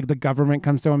 But then like the government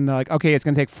comes to them and they're like, "Okay, it's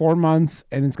gonna take 4 months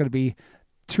and it's gonna be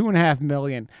 2.5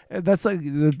 million. That's like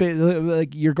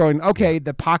like you're going, okay,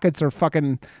 the pockets are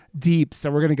fucking deep, so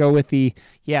we're gonna go with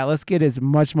let's get as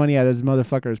much money out of this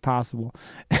motherfucker as possible.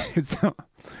 So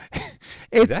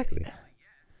exactly.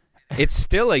 It's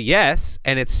still a yes,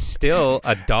 and it's still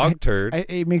a dog turd.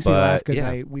 It makes me laugh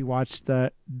because we watched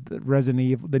the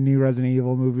new Resident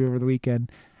Evil movie over the weekend,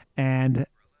 and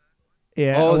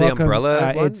the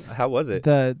Umbrella one. How was it?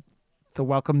 The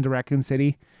Welcome to Raccoon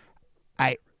City.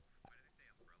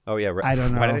 Oh yeah, I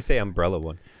don't know. Why did I say Umbrella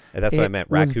one? That's what I meant.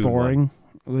 Raccoon was boring. one.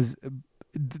 It was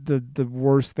the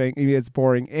worst thing. I mean, it's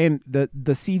boring, and the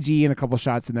CG in a couple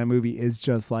shots in that movie is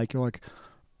just like you're like,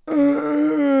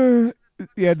 the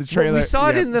trailer. Well, we saw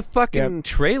it in the fucking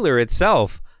trailer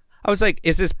itself. I was like,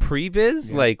 is this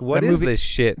previs? Yeah. Like, what is this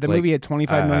shit? The movie had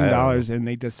 $25 million, and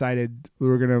they decided we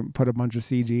were gonna put a bunch of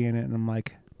CG in it, and I'm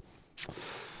like,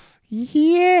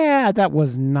 yeah, that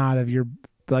was not of your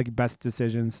best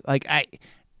decisions.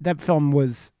 That film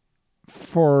was,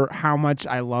 for how much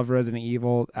I love Resident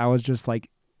Evil, I was just like,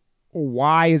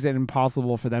 why is it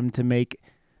impossible for them to make,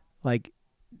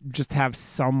 just have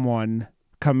someone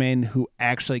come in who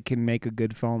actually can make a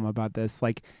good film about this?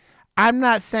 I'm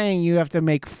not saying you have to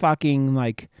make fucking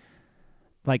like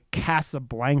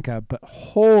Casablanca, but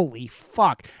holy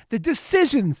fuck, the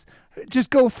decisions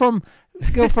just go from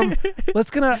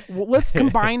let's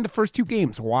combine the first two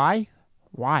games. Why?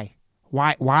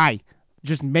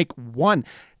 Just make one.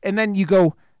 And then you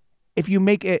go, if you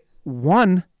make it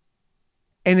one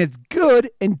and it's good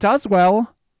and does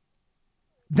well,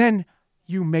 then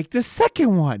you make the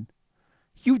second one.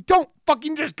 You don't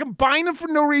fucking just combine them for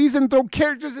no reason, throw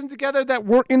characters in together that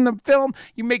weren't in the film.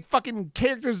 You make fucking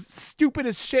characters stupid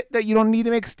as shit that you don't need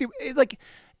to make stupid.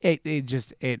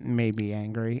 It made me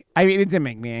angry. I mean, it didn't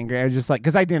make me angry. I was just like,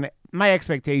 because my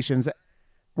expectations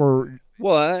were.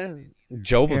 Well,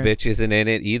 Jovovich isn't in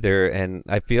it either, and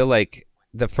I feel like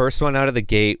the first one out of the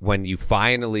gate, when you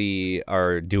finally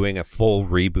are doing a full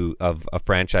reboot of a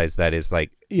franchise that is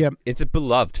it's a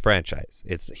beloved franchise.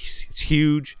 It's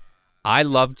huge. I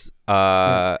loved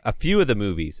a few of the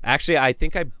movies. Actually, I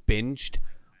think I binged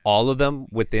all of them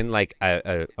within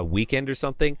a weekend or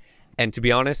something. And to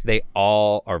be honest, they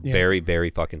all are very,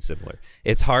 very fucking similar.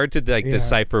 It's hard to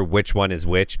decipher which one is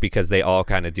which because they all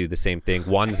kind of do the same thing.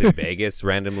 One's in Vegas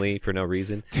randomly for no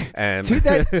reason, and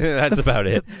that's about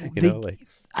it.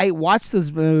 I watched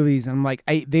those movies and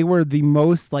they were the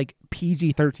most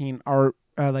PG-13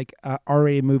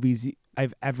 R-rated movies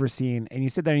I've ever seen. And you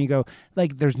sit there and you go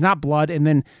there's not blood, and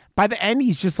then by the end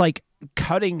he's just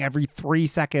cutting every 3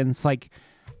 seconds.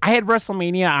 I had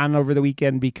WrestleMania on over the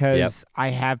weekend because I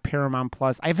have Paramount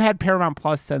Plus. I've had Paramount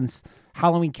Plus since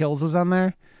Halloween Kills was on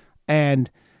there, and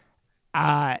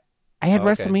I had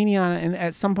WrestleMania on, and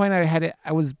at some point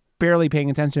I was barely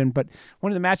paying attention, but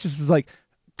one of the matches was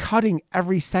cutting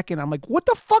every second. I'm like, what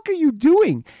the fuck are you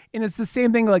doing? And it's the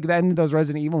same thing the end of those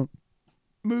Resident Evil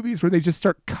movies where they just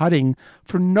start cutting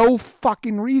for no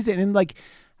fucking reason, and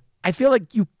I feel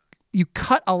like you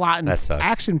cut a lot in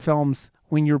action films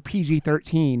when you're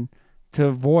PG-13 to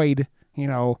avoid,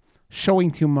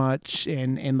 showing too much.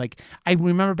 And I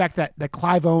remember back that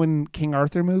Clive Owen King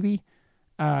Arthur movie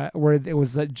where it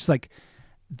was just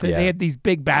they had these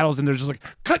big battles and they're just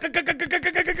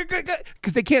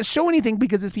because they can't show anything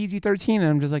because it's PG-13. And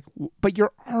I'm just but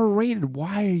you're R-rated.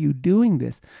 Why are you doing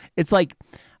this? It's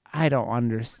I don't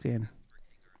understand.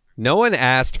 No one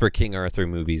asked for King Arthur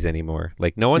movies anymore.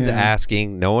 No one's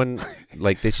asking. No one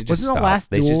they should just stop. Wasn't the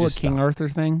last they Duel just a King Arthur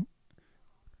thing?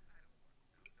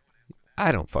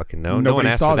 I don't fucking know. No one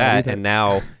asked for that, and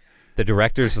now the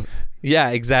directors. Yeah,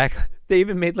 exactly. They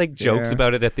even made jokes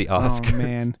about it at the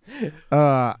Oscars.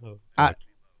 Oh man.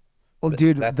 Well,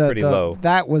 dude, that's pretty low.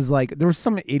 That was there was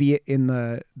some idiot in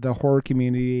the horror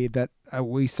community that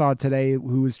we saw today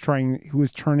who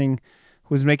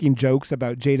was making jokes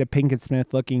about Jada Pinkett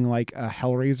Smith looking like a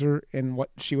Hellraiser in what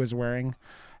she was wearing,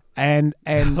 and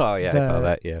oh yeah, I saw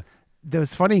that. Yeah, that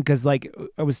was funny because I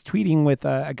was tweeting with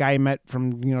a guy I met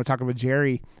from talking with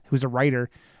Jerry, who's a writer,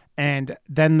 and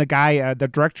then the guy, the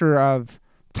director of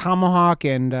Tomahawk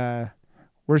and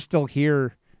We're Still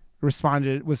Here, was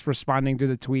responding to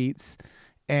the tweets,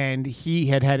 and he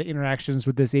had interactions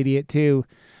with this idiot too,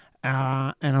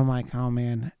 and I'm like, oh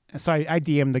man. So I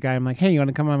DM'd the guy. I'm like, hey, you want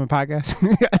to come on my podcast?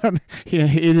 he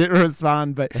didn't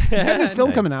respond, but he's having a film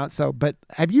nice. coming out. So, but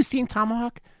have you seen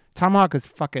Tomahawk? Tomahawk is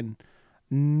fucking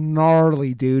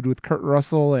gnarly, dude, with Kurt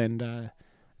Russell and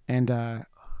I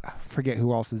forget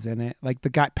who else is in it. The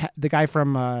guy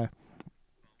from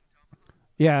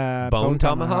Bone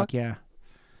Tomahawk. Yeah,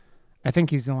 I think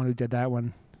he's the one who did that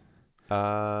one.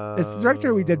 It's the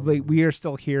director we did like We Are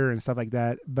Still Here and stuff like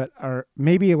that, but or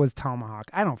maybe it was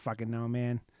Tomahawk. I don't fucking know,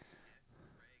 man.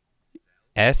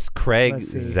 S. Craig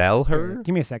Zellher?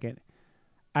 Give me a second.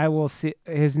 I will see.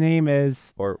 His name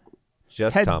is Or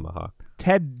just Tomahawk.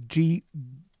 Ted G.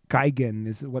 Geigen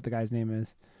is what the guy's name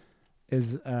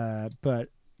is. But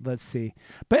let's see.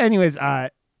 But anyways,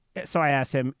 so I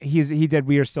asked him. He did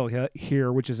We Are Still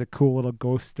Here, which is a cool little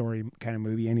ghost story kind of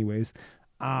movie. Anyways.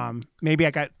 Maybe I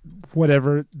got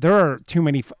whatever. There are too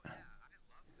many.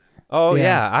 Oh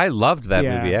yeah, I loved that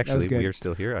movie. Actually, We Are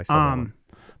Still Here. I saw that one.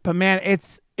 But man,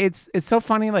 it's so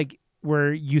funny. Like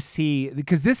where you see,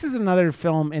 because this is another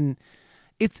film, and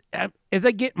it's as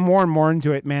I get more and more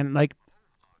into it, man. Like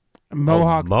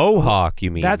Mohawk. Mohawk, you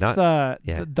mean? That's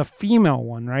the female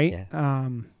one, right? Yeah.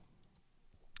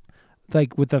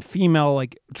 Like with the female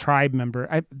like tribe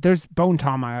member. There's Bone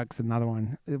Tomahawk's another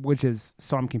one, which is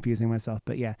so I'm confusing myself,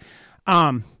 but yeah.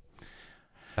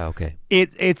 Okay.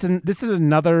 This is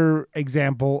another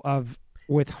example of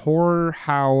with horror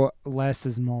how less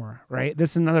is more, right?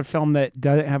 This is another film that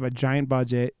doesn't have a giant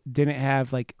budget, didn't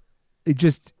have like it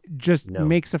just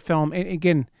makes a film. And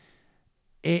again,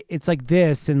 it's like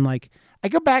this and like I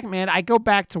go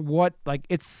back to what, like,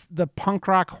 it's the punk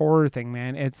rock horror thing,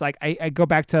 man. It's like, I go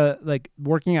back to, like,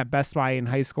 working at Best Buy in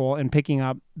high school and picking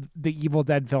up the Evil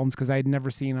Dead films because I had never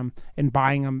seen them and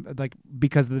buying them, like,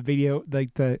 because of the video,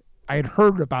 like, I had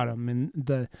heard about them and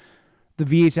the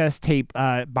VHS tape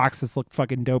boxes looked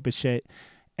fucking dope as shit.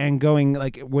 And going,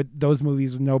 like, with those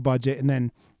movies with no budget and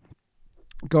then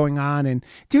going on and,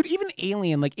 dude, even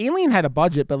Alien had a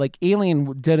budget, but, like,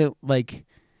 Alien didn't,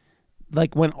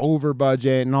 like went over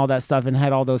budget and all that stuff and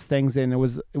had all those things and it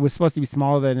was supposed to be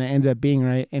smaller than it ended up being,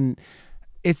 right? And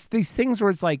it's these things where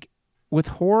it's like with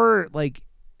horror, like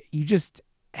you just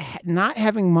not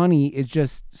having money is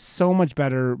just so much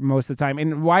better most of the time.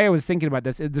 And why I was thinking about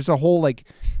this, there's a whole like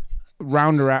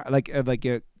round around like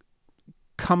a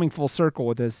coming full circle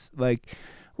with this. Like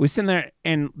we sitting there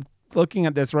and looking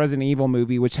at this Resident Evil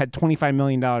movie, which had $25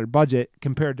 million budget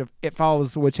compared to It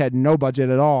Follows, which had no budget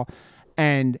at all.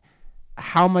 And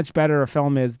how much better a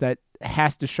film is that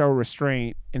has to show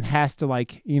restraint and has to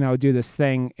like, you know, do this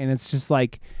thing. And it's just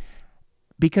like,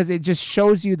 because it just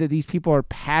shows you that these people are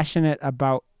passionate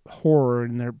about horror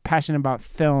and they're passionate about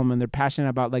film and they're passionate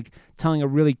about like telling a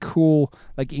really cool,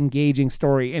 like engaging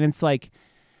story. And it's like,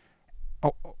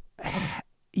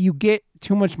 you get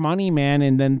too much money, man.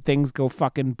 And then things go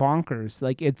fucking bonkers.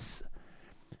 Like it's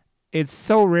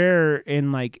so rare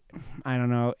in like, I don't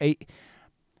know.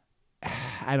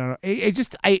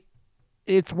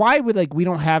 It's why we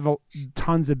don't have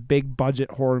tons of big budget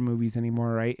horror movies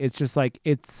anymore, right? It's just like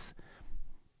I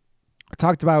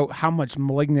talked about how much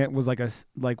Malignant was like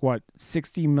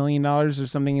 $60 million or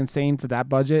something insane for that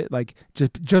budget, like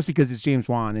just because it's James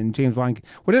Wan and James Wan,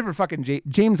 whatever fucking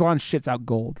James Wan shits out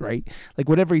gold, right? Like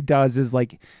whatever he does is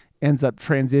like ends up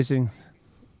transitioning.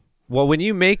 Well, when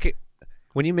you make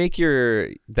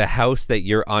the house that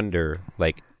you're under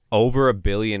like over $1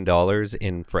 billion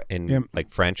in like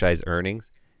franchise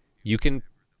earnings, you can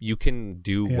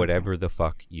do whatever the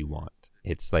fuck you want.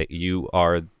 It's like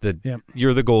you're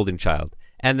the golden child.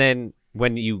 And then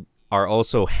when you are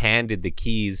also handed the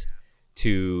keys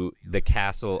to the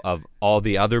castle of all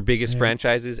the other biggest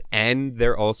franchises and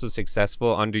they're also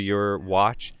successful under your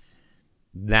watch,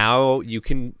 now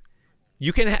you'll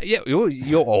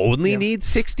only need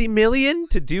 60 million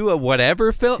to do a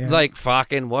whatever film, like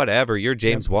fucking whatever. You're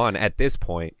James Wan at this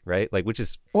point, right? Like, which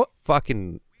is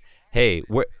fucking, hey,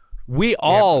 we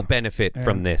all benefit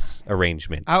from this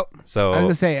arrangement. So I was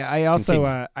gonna say, I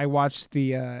also I watched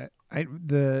the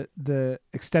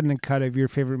extended cut of your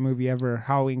favorite movie ever,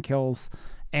 Halloween Kills,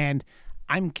 and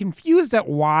I'm confused at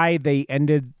why they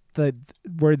ended the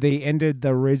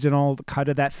original cut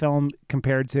of that film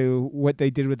compared to what they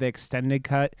did with the extended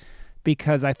cut,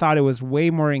 because I thought it was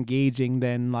way more engaging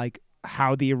than like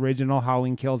how the original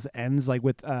Halloween Kills ends, like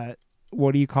with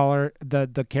what do you call her,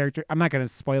 the character, I'm not going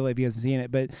to spoil it if you haven't seen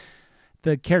it, but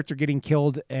the character getting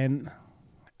killed, and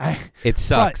it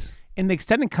sucks. In the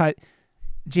extended cut,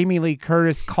 Jamie Lee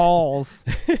Curtis calls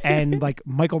and like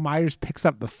Michael Myers picks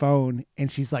up the phone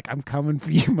and she's like, "I'm coming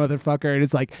for you, motherfucker," and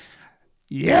it's like,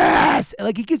 yes,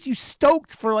 like it gets you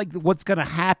stoked for like what's gonna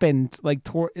happen like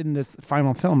in this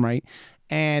final film, right?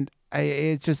 And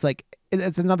it's just like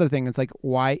it's another thing. It's like,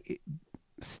 why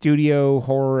studio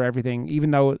horror, everything,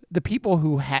 even though the people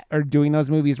who are doing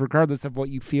those movies, regardless of what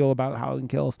you feel about Halloween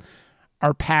Kills,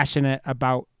 are passionate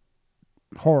about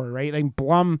horror, right? Like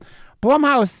Blum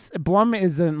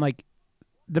isn't like,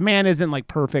 the man isn't like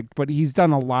perfect, but he's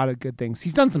done a lot of good things.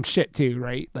 He's done some shit too,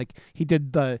 right? Like he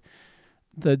did the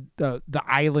the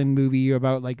island movie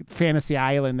about like Fantasy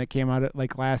Island that came out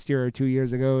like last year or 2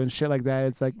 years ago and shit like that.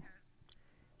 It's like,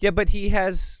 yeah, but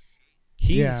he's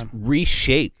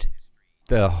reshaped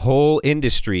the whole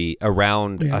industry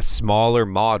around a smaller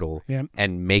model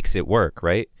and makes it work,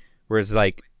 right? Whereas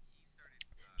like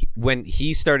when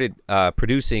he started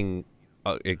producing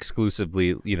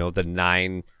exclusively, you know, the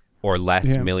 $9 or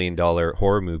less $1 million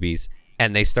horror movies,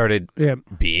 and they started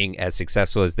being as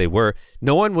successful as they were,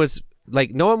 no one was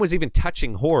even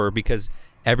touching horror because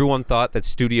everyone thought that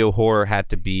studio horror had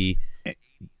to be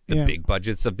the big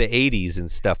budgets of the 80s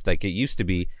and stuff like it used to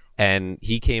be. And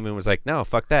he came and was like, no,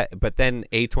 fuck that. But then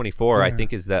A24, I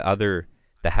think, is the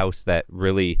house that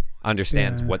really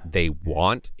understands what they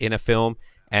want in a film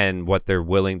and what they're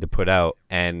willing to put out.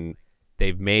 And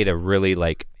they've made a really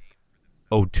like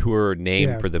auteur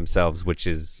name for themselves, which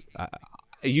is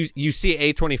you see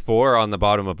A24 on the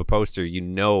bottom of a poster, you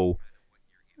know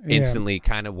instantly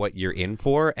kind of what you're in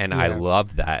for, and I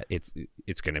love that. It's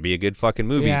going to be a good fucking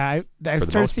movie. Yeah, I've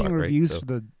started seeing reviews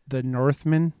for the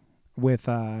Northman with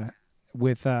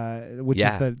which is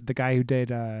the guy who did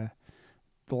The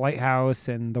Lighthouse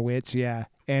and The Witch,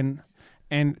 and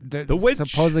the Witch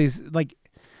supposedly like.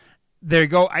 There you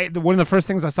go. One of the first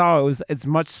things I saw it's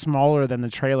much smaller than the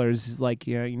trailers. Like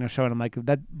showing them like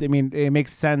that. I mean, it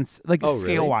makes sense, like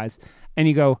scale wise. And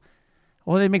you go,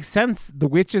 well, it makes sense. The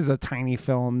Witch is a tiny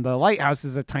film. The Lighthouse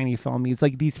is a tiny film. It's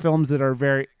like these films that are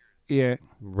very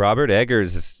Robert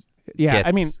Eggers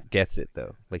gets it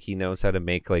though. Like he knows how to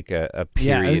make like a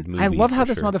period movie. I love how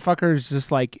this motherfucker is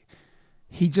just like.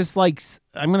 He just likes.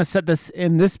 I'm gonna set this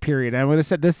in this period. I'm gonna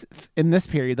set this in this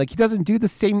period. Like he doesn't do the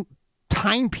same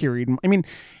time period. I mean,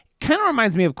 kind of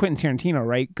reminds me of Quentin Tarantino,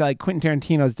 right? Like Quentin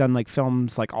Tarantino's done like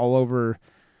films like all over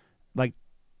like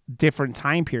different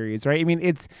time periods, right? I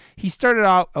mean, he started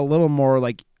out a little more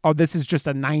like, oh, this is just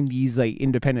a 90s like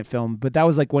independent film, but that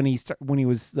was like when he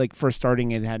was like first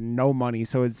starting and had no money,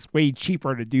 so it's way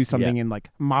cheaper to do something in like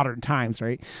modern times,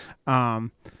 right?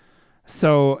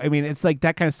 So I mean, it's like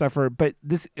that kind of stuff. But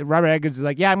this Robert Eggers is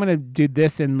like, yeah, I'm gonna do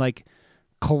this in like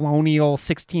colonial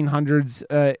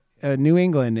 1600s New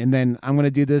England, and then I'm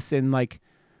gonna do this in like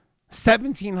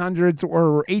 1700s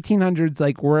or 1800s,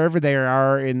 like wherever they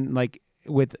are in like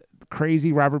with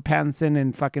crazy Robert Pattinson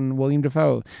and fucking William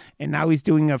Dafoe, and now he's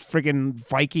doing a friggin'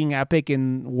 Viking epic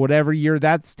in whatever year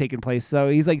that's taking place. So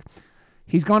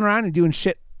he's going around and doing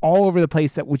shit all over the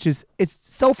place, it's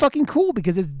so fucking cool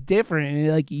because it's different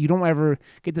and like you don't ever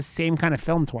get the same kind of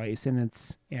film twice, and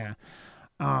it's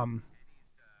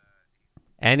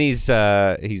and he's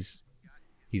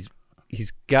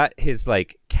got his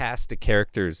like cast of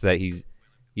characters that he's,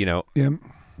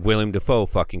 William Dafoe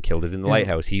fucking killed it in The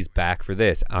Lighthouse. He's back for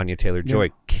this. Anya Taylor-Joy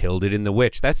killed it in The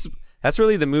Witch. That's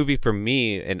really the movie for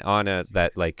me and Anna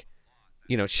that like,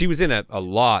 she was in a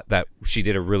lot that she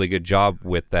did a really good job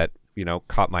with that,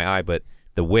 caught my eye. But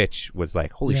The Witch was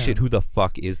like, holy shit, who the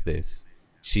fuck is this?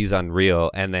 She's unreal.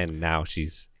 And then now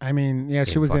she's... I mean,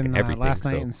 she was in Last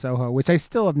Night in Soho, which I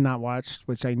still have not watched,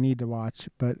 which I need to watch.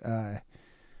 But...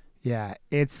 yeah,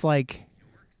 it's like,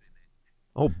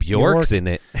 oh, Bjork's in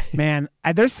it, man.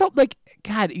 There's so like,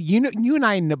 God, you and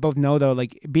I both know though,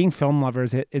 like being film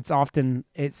lovers,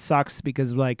 it sucks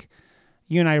because like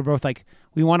you and I are both like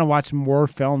we want to watch more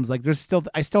films. Like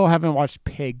I still haven't watched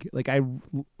Pig. Like I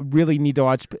really need to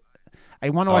watch. I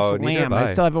want to watch Lamb.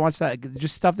 I still haven't watched that.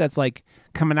 Just stuff that's like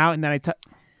coming out, and then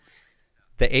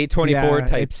the A24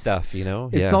 type stuff,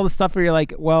 It's all the stuff where you're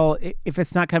like, well, if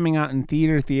it's not coming out in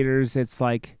theaters, it's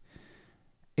like.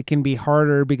 It can be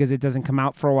harder because it doesn't come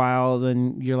out for a while.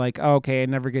 Then you're like, oh, okay, I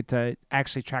never get to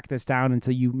actually track this down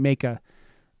until you make a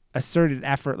asserted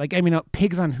effort. Like, I mean,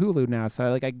 Pig's on Hulu now,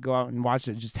 so I can go out and watch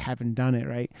it. Just haven't done it,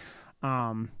 right?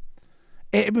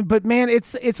 But man,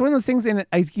 it's one of those things. And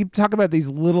I keep talking about these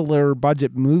littler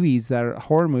budget movies that are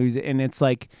horror movies, and it's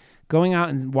like going out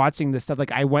and watching this stuff.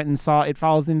 Like I went and saw It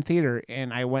Follows in theater,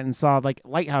 and I went and saw like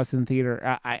Lighthouse in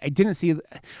theater. I didn't see.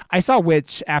 I saw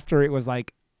Witch after it was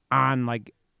like on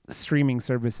like streaming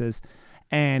services,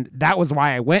 and that was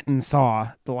why I went and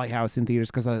saw The Lighthouse in theaters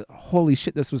because holy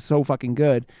shit, this was so fucking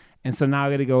good. And so now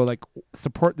I gotta go like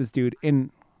support this dude.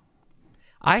 And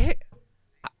I'm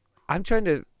trying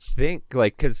to think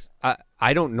like because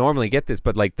I don't normally get this,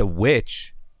 but like The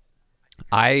Witch,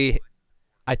 I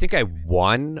think I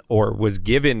won or was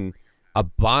given a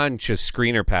bunch of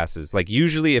screener passes. Like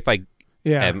usually if I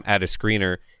am at a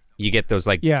screener, you get those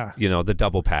like the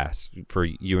double pass for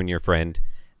you and your friend.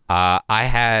 I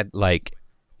had like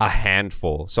a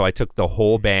handful, so I took the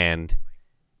whole band,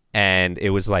 and it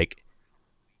was like,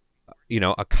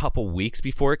 a couple weeks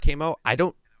before it came out. I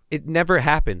don't it never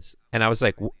happens. And I was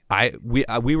like,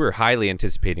 we were highly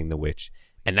anticipating The Witch,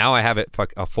 and now I have it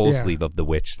a full sleeve of The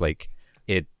Witch. Like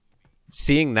it,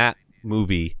 seeing that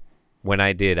movie when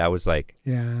I did, I was like,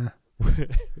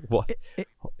 what?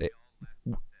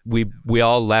 We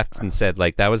all left and said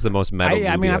like that was the most metal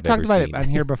movie I've talked about seen. it on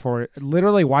here before.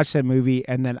 Literally watched that movie,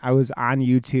 and then I was on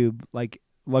YouTube like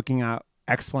looking at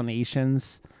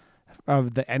explanations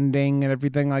of the ending and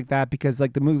everything like that, because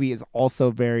like the movie is also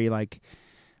very like,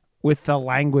 with the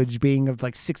language being of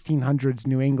like 1600s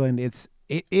New England, it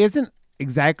isn't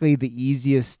exactly the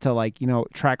easiest to like, you know,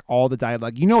 track all the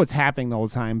dialogue. You know what's happening the whole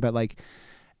time, but like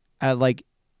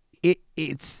it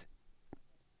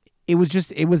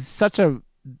was such a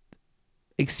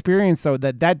experience though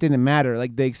that didn't matter.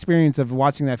 Like the experience of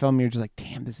watching that film, you're just like,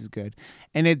 damn, this is good.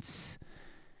 And it's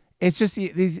just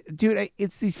these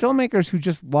filmmakers who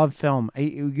just love film.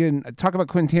 Again, talk about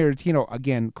Quentin Tarantino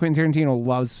again. Quentin Tarantino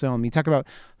loves film. You talk about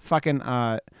fucking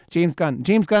James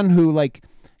Gunn, who like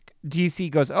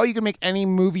DC goes, oh, you can make any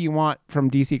movie you want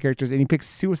from DC characters, and he picks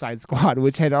Suicide Squad,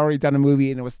 which had already done a movie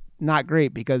and it was not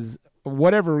great because of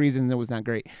whatever reason it was not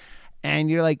great. And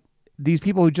you're like, these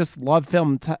people who just love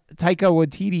film, Taika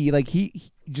Waititi, like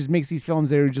he just makes these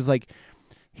films that are just like,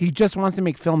 he just wants to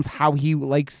make films how he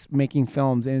likes making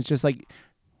films, and it's just like.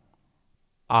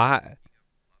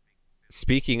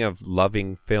 Speaking of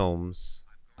loving films,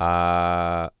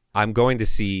 I'm going to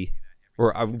see,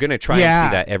 or I'm going to try and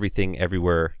see that Everything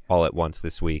Everywhere All at Once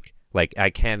this week. Like I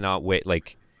cannot wait.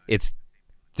 Like it's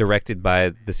directed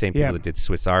by the same people that did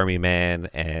Swiss Army Man,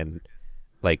 and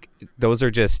like those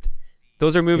are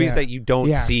movies that you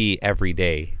don't see every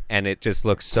day, and it just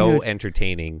looks so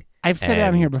entertaining. I've said it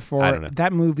on here before.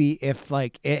 That movie, if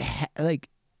like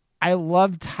I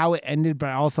loved how it ended, but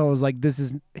I also was like,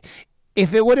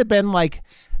 if it would have been like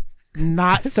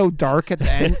not so dark at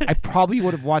the end, I probably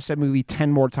would have watched that movie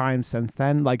 10 more times since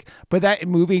then. Like, but that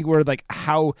movie where like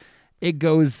how it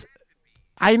goes,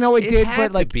 I know it did,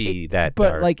 but like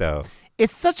dark though.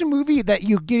 It's such a movie that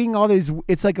you're getting all these.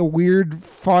 It's like a weird,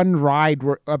 fun ride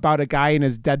about a guy and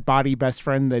his dead body best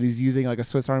friend that he's using like a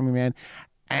Swiss Army Man,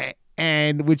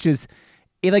 and which is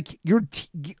like you're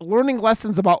learning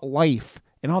lessons about life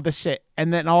and all this shit,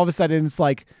 and then all of a sudden it's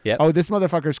like, oh, this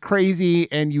motherfucker's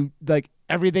crazy, and you like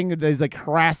everything that is like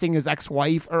harassing his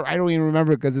ex-wife, or I don't even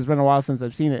remember because it's been a while since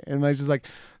I've seen it, and I was just like,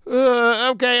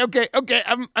 okay,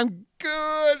 I'm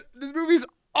good. This movie's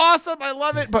awesome, I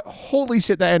love it, but holy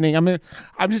shit, that ending! I'm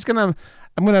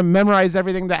gonna memorize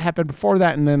everything that happened before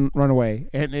that and then run away,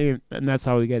 and that's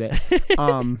how we get it.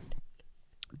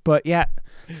 But yeah,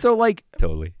 so like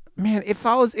totally, man, it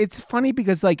follows. It's funny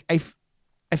because like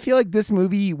I feel like this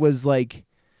movie was like,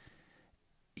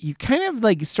 you kind of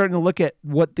like starting to look at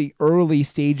what the early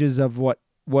stages of what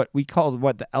we called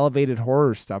the elevated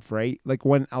horror stuff, right? Like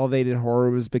when elevated horror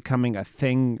was becoming a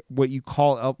thing, what we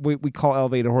call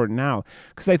elevated horror now.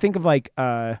 Because I think of like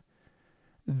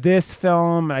this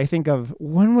film, I think of,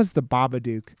 when was The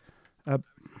Babadook?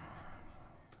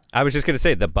 I was just gonna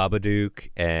say The Babadook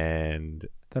and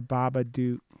The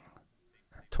Babadook.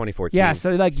 2014. Yeah,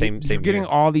 so like same you're getting year.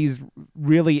 all these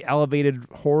really elevated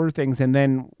horror things, and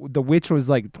then The Witch was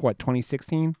like what,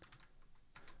 2016?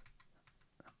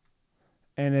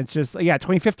 And it's just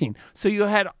 2015. So you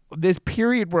had this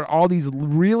period where all these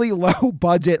really low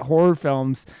budget horror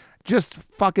films just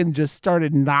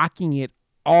started knocking it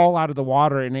all out of the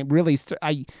water, and it really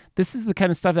this is the kind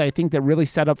of stuff that I think that really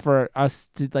set up for us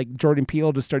to like Jordan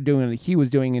Peele to start doing what he was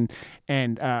doing,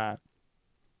 and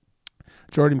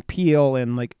Jordan Peele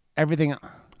and like everything.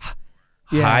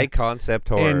 High concept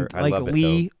horror. And like I love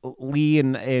Lee it,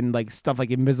 and like stuff like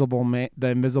the Invisible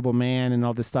Man and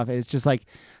all this stuff. It's just like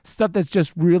stuff that's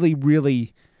just really,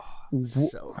 really.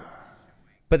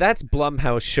 But that's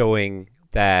Blumhouse showing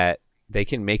that they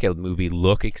can make a movie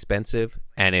look expensive,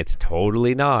 and it's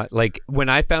totally not. Like when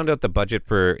I found out the budget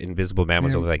for Invisible Man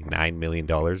was only like $9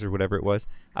 million or whatever it was,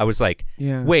 I was like,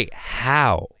 wait,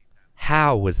 how?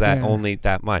 How was that only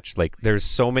that much? Like there's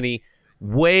so many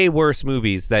way worse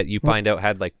movies that you find out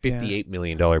had like $58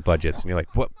 million budgets, and you're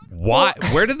like, what? Why?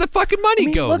 Where did the fucking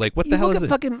money go? Like, what the hell is this?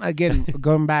 Fucking, again,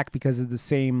 going back because of the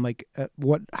same, like,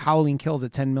 what Halloween Kills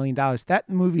at $10 million. That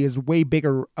movie is way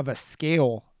bigger of a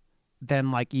scale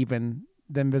than like even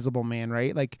The Invisible Man,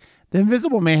 right? Like The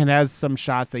Invisible Man has some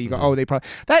shots that you go, oh, they probably,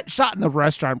 that shot in the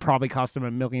restaurant probably cost them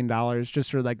 $1 million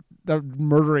just for like the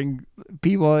murdering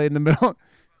people in the middle.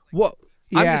 Well,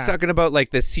 I'm just talking about like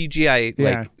the CGI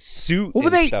like suit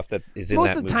and stuff that is in that movie.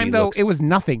 Most of the time, though, it was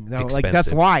nothing though. Expensive. Like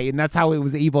that's why, and that's how it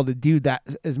was able to do that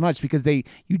as much, because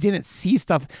you didn't see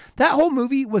stuff. That whole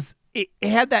movie was it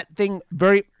had that thing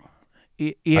very.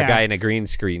 A guy in a green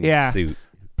screen suit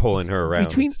pulling her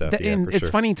around and stuff. And it's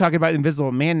funny talking about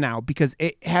Invisible Man now because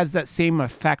it has that same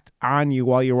effect on you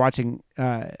while you're watching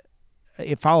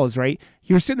It Follows, right?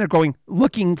 You're sitting there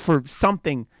looking for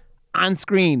something on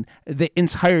screen the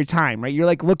entire time, right? You're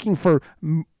like looking for,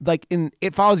 like in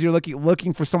It Follows, you're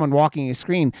looking for someone walking a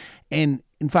screen, and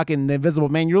in fucking The Invisible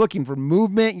Man, you're looking for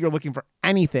movement, you're looking for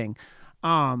anything.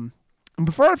 And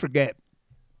before I forget,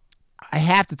 I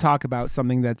have to talk about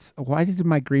something why did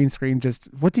my green screen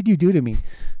what did you do to me?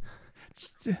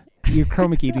 You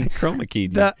chroma keyed me. Chroma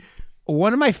keyed you.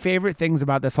 One of my favorite things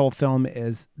about this whole film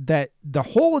is that the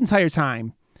whole entire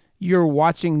time you're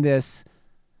watching this,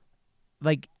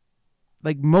 like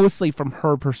mostly from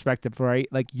her perspective, right?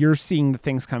 Like you're seeing the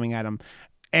things coming at him,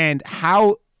 and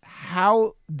how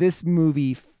this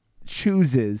movie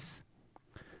chooses,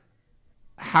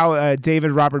 how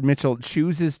David Robert Mitchell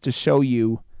chooses to show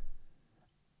you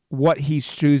what he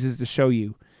chooses to show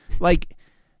you. Like,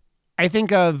 I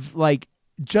think of like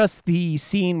just the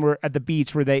scene where at the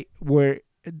beach where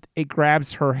it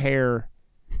grabs her hair.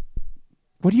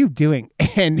 What are you doing?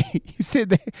 And you sit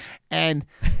there and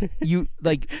you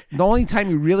like the only time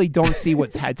you really don't see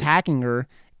what's attacking her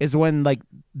is when like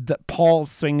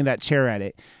Paul's swinging that chair at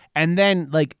it. And then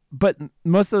like, but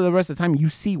most of the rest of the time you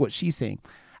see what she's seeing.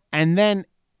 And then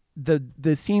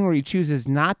the scene where he chooses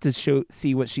not to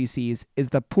see what she sees is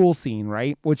the pool scene,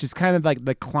 right? Which is kind of like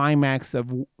the climax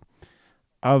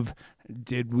of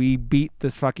did we beat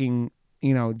this fucking,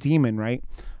 demon, right?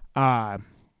 And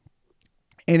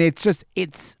it's just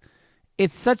it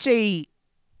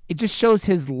just shows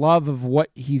his love of what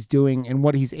he's doing and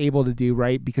what he's able to do,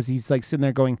 right? Because he's like sitting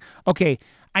there going, okay,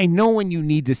 I know when you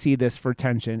need to see this for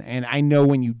tension, and I know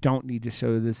when you don't need to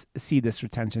see this for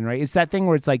tension, right? It's that thing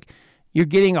where it's like you're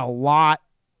getting a lot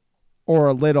or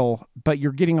a little, but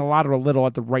you're getting a lot or a little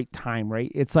at the right time,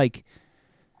 right? It's like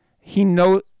he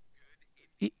knows.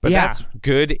 But that's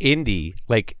good indie.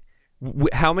 Like,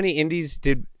 how many indies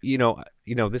did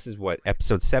this is what,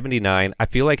 episode 79. I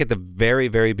feel like at the very,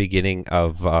 very beginning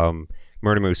of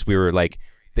Murder Moose, we were like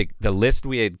the list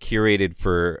we had curated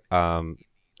for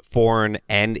foreign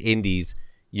and indies.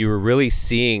 You were really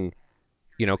seeing,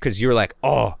 because you were like,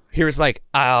 oh, here's like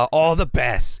all the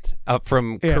best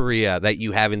from Korea that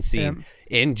you haven't seen.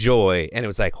 Enjoy. And it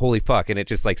was like, holy fuck. And it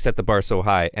just like set the bar so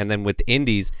high. And then with the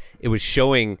indies, it was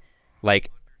showing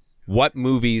like what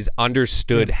movies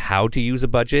understood how to use a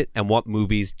budget and what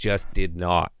movies just did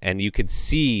not. And you could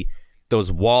see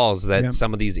those walls that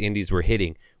some of these indies were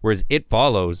hitting. Whereas It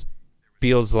Follows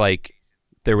feels like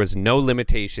there was no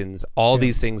limitations. All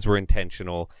these things were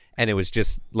intentional. And it was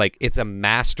just like, it's a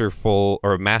masterful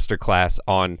or a masterclass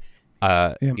on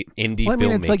indie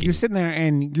filmmaking. It's like you're sitting there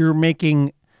and you're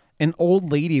making an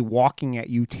old lady walking at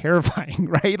you terrifying,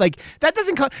 right? Like that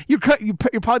doesn't cost you're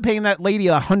probably paying that lady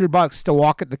 $100 to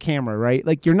walk at the camera, right?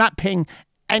 Like you're not paying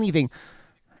anything.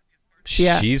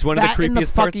 Yeah, she's one of the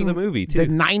creepiest parts of the movie too. The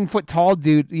 9 foot tall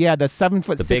dude, the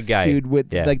 7'6" big guy dude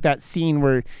with like that scene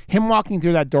where him walking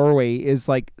through that doorway is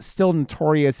like still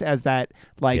notorious as that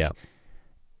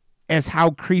as how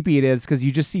creepy it is, because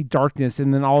you just see darkness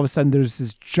and then all of a sudden there's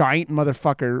this giant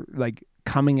motherfucker like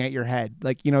coming at your head,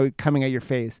 like coming at your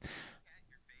face.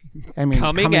 I mean,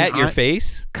 coming in your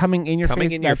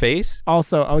face.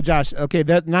 Also, Josh. Okay,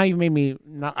 that now you made me.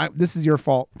 This is your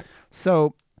fault.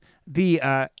 So,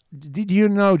 did you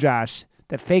know, Josh,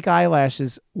 that fake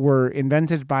eyelashes were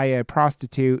invented by a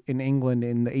prostitute in England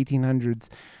in the 1800s,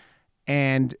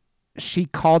 and she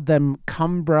called them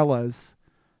cumbrellas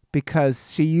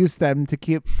because she used them to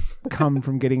keep cum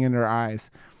from getting in her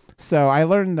eyes. So I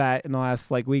learned that in the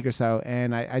last week or so,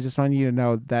 and I just wanted you to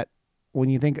know that when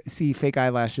you see fake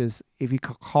eyelashes, if you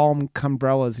call them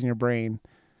cumbrellas in your brain,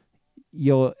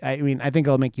 I think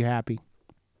it'll make you happy.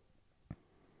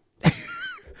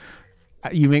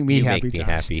 You make me happy. Make me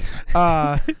happy.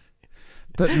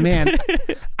 But man,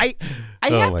 I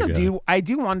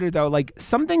do wonder though, like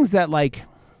some things that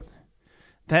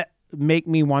that make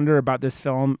me wonder about this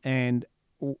film, and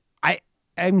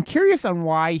I'm curious on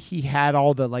why he had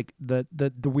all the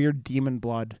the weird demon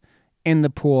blood in the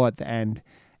pool at the end,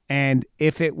 and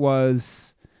if it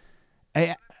was,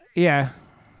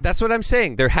 that's what I'm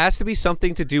saying. There has to be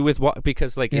something to do with what,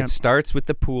 because it starts with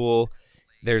the pool,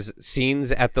 there's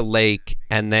scenes at the lake,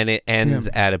 and then it ends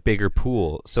at a bigger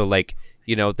pool. So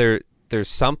there's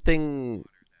something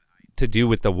to do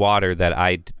with the water that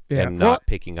I am not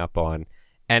picking up on,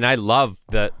 and I love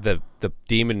the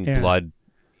demon blood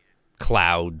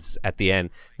clouds at the end.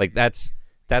 Like that's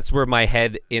where my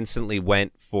head instantly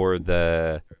went for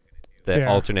the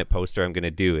alternate poster I'm going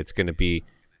to do. It's going to be,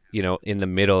 in the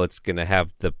middle, it's going to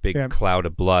have the big cloud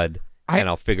of blood. and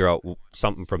I'll figure out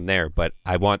something from there. But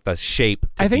I want the shape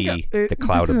to be the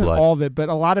cloud of blood. All of it, but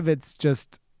a lot of it's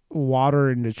just water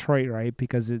in Detroit, right?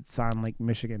 Because it's on Lake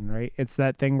Michigan, right? It's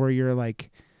that thing where you're like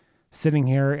sitting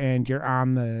here and you're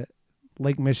on the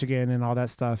Lake Michigan and all that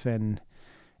stuff, and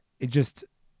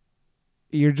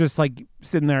you're just like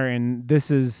sitting there, and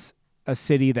this is a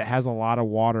city that has a lot of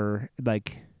water,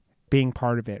 like being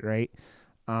part of it, right?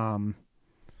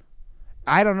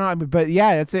 I don't know, but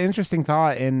yeah, it's an interesting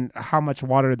thought in how much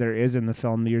water there is in the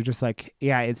film. You're just like,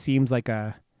 yeah, it seems like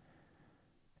yeah.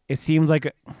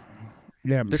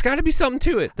 There's got to be something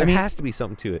to it. There has to be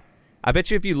something to it. I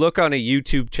bet you if you look on a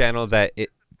YouTube channel that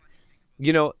it,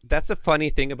 that's a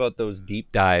funny thing about those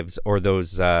deep dives or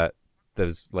those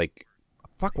like,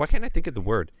 fuck, why can't I think of the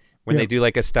word? When they do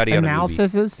like a study on a movie.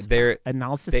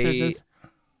 Analysis.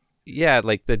 Yeah,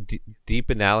 like the deep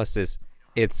analysis.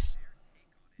 It's,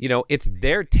 it's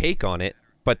their take on it,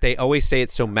 but they always say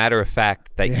it's so matter of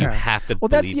fact that you have to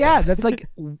believe it. That's like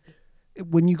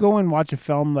when you go and watch a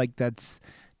film like that's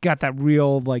got that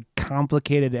real like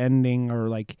complicated ending or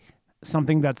like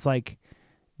something that's like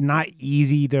not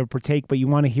easy to partake, but you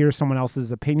want to hear someone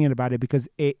else's opinion about it because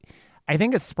I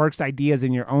think it sparks ideas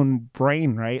in your own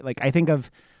brain, right? Like I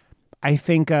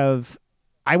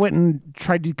went and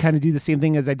tried to kind of do the same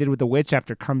thing as I did with The Witch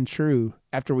after Come True,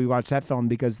 after we watched that film,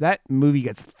 because that movie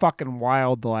gets fucking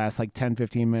wild the last like 10,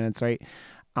 15 minutes, right?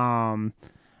 And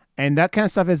that kind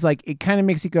of stuff is like, it kind of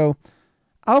makes you go,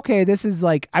 okay, this is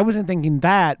like, I wasn't thinking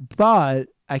that, but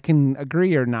I can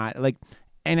agree or not. Like,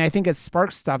 and I think it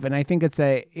sparks stuff, and I think it's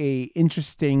a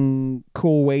interesting,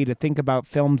 cool way to think about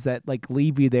films that like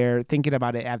leave you there thinking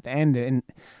about it at the end.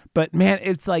 But man,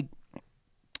 it's like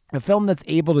a film that's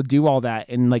able to do all that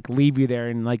and like leave you there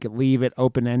and like leave it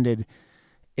open ended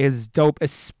is dope,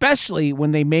 especially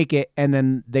when they make it and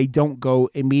then they don't go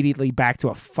immediately back to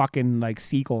a fucking like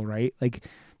sequel, right? Like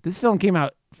this film came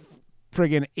out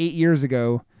friggin' 8 years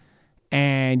ago,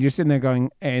 and you're sitting there going,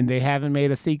 and they haven't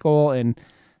made a sequel, and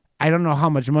I don't know how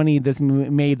much money this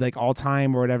made like all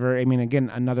time or whatever. I mean,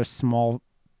 again, another small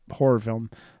horror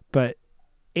film, but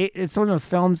it's one of those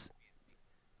films.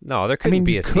 No, there couldn't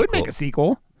be a sequel. Could make a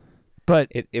sequel,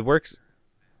 but it works.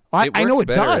 I know it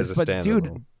does, but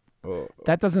standalone. Dude,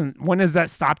 that doesn't. When has that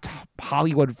stopped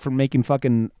Hollywood from making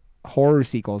fucking horror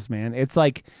sequels, man? It's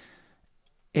like,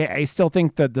 I still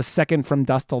think that the second From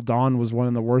Dusk Till Dawn was one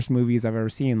of the worst movies I've ever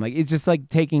seen. Like, it's just like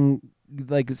taking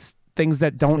like things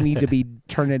that don't need to be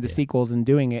turned into sequels and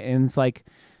doing it. And it's like,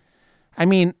 I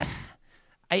mean,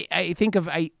 I think of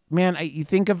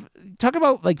talk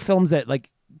about like films that like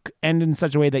end in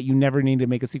such a way that you never need to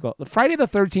make a sequel. Friday the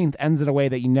 13th ends in a way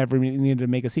that you never needed to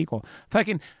make a sequel.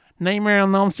 Fucking Nightmare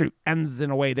on Elm Street ends in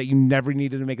a way that you never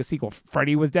needed to make a sequel.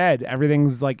 Freddy was dead.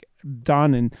 Everything's like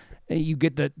done, and you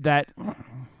get that.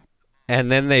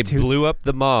 And then they blew up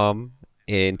the mom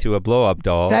into a blow-up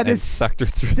doll and sucked her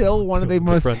through. Still one of the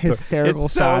most hysterical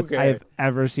shots I've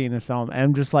ever seen in film. And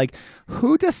I'm just like,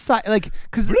 who decided? Like,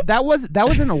 because that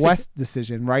wasn't a West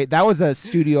decision, right? That was a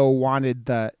studio wanted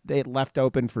they left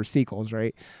open for sequels,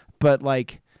 right? But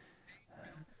like,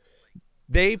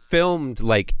 they filmed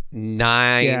like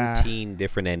 19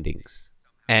 different endings,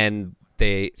 and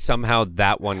somehow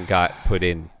that one got put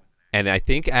in. And I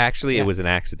think actually it was an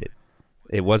accident.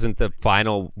 It wasn't the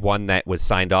final one that was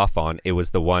signed off on. It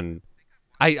was the one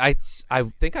I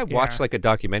think I watched like a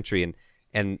documentary,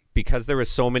 and because there were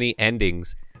so many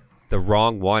endings, the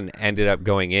wrong one ended up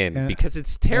going in because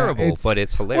it's terrible, but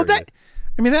it's hilarious.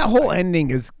 Well, that whole ending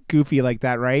is goofy like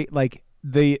that, right? Like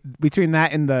between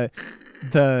that and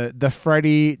the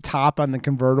Freddy top on the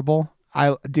convertible.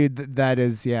 That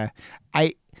is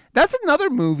that's another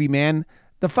movie, man.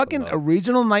 The fucking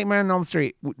original Nightmare on Elm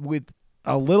Street with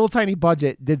a little tiny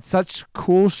budget did such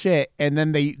cool shit, and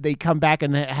then they come back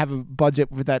and have a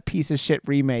budget with that piece of shit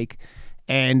remake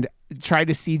and try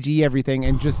to CG everything,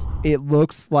 and just it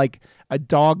looks like a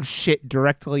dog shit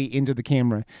directly into the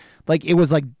camera. Like it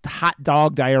was like hot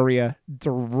dog diarrhea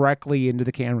directly into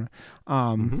the camera.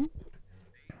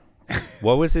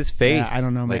 What was his face? I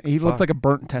don't know, man. He looked like a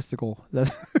burnt testicle.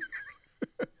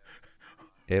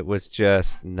 It was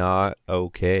just not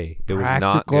okay. It was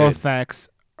not good. Practical effects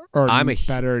are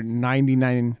better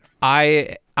 99.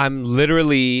 I'm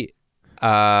literally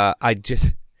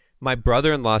my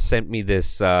brother-in-law sent me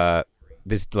this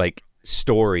like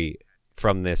story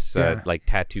from this like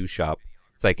tattoo shop.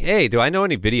 It's like, hey, do I know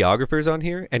any videographers on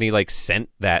here? And he like sent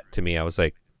that to me. I was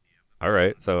like, all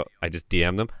right. So I just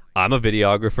DM'd them. I'm a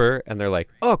videographer, and they're like,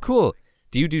 oh, cool.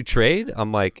 Do you do trade?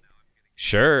 I'm like,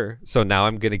 sure. So now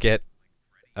I'm gonna get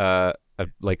a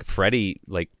like Freddy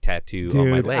like tattoo on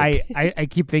my leg. I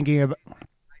keep thinking of.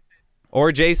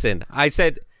 or Jason. I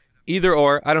said either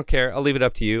or. I don't care. I'll leave it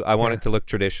up to you. I want it to look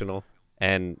traditional,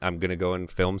 and I'm gonna go and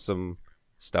film some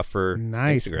stuff for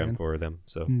Instagram for them.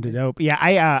 So dope.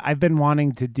 Yeah, I've been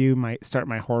wanting to start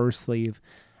my horror sleeve,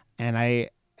 and I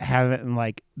haven't.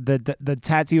 Like the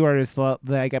tattoo artist that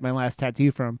I got my last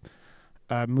tattoo from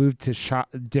moved to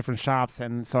different shops,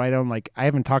 and so I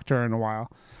haven't talked to her in a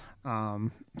while.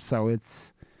 So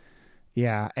it's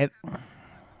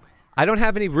I don't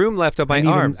have any room left on my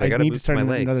arms. I gotta move to my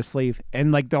legs. Another sleeve.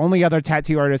 And like the only other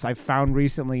tattoo artist I found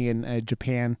recently in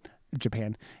Japan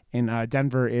in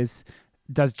Denver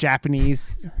does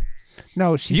Japanese.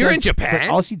 No, You're in Japan.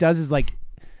 All she does is like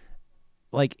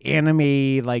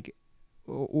anime, like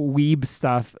weeb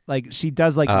stuff. Like she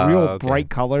does like real bright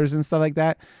colors and stuff like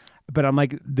that. But I'm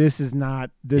like, this is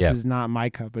not my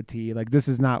cup of tea. Like this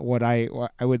is not what I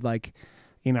would like.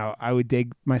 I would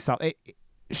dig myself.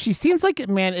 She seems like,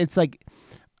 man, it's like,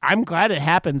 I'm glad it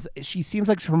happens. She seems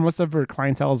like for most of her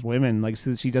clientele is women. Like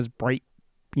so she does bright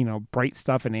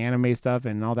stuff and anime stuff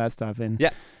and all that stuff. And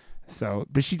so,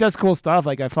 but she does cool stuff.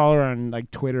 Like I follow her on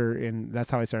like Twitter, and that's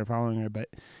how I started following her. But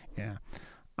yeah.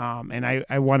 And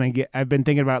I want to I've been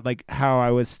thinking about like how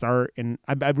I would start, and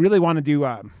I really want to do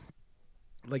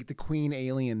like the Queen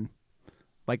alien,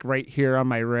 like right here on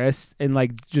my wrist, and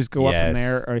like just go up from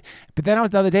there. But then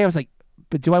the other day I was like,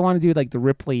 but do I want to do like the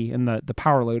Ripley and the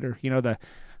power loader? The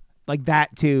like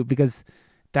that too, because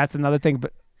that's another thing.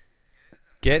 But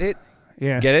get it,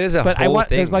 get it as a whole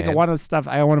thing. There's like man. a lot of stuff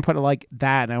I want to put like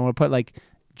that, and I want to put like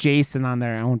Jason on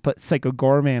there. I want to put Psycho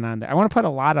Gorman on there. I want to put a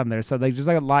lot on there. So like there's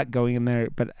like a lot going in there.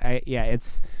 But I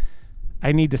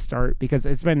need to start because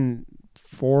it's been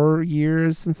 4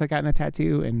 years since I gotten a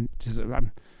tattoo, and just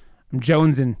I'm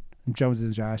jonesing,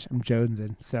 Josh. I'm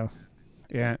jonesing. So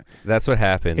yeah, that's what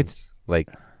happens. It's like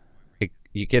it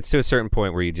gets to a certain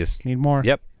point where you just need more.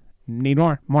 Yep, need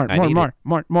more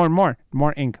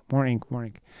ink.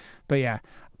 But yeah,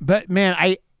 but man,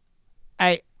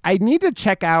 I need to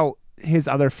check out his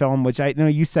other film, which I know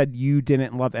you said you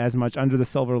didn't love as much, Under the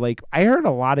Silver Lake. I heard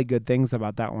a lot of good things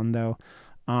about that one though.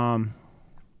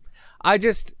 I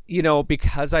just,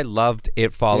 because I loved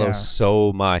It Follows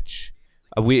so much,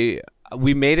 we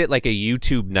made it like a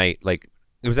YouTube night. Like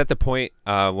it was at the point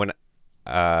when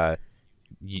the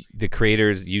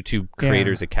YouTube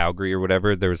creators at Calgary or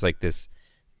whatever, there was like this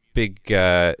big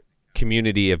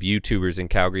community of YouTubers in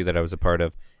Calgary that I was a part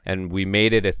of. And we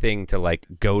made it a thing to like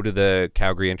go to the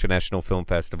Calgary International Film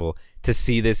Festival to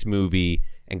see this movie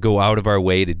and go out of our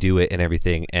way to do it and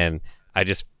everything. And I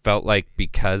just felt like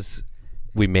because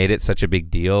we made it such a big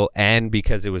deal, and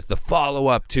because it was the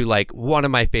follow-up to like one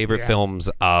of my favorite films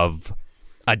of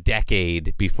a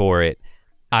decade before it,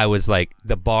 I was like,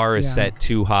 the bar is set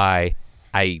too high.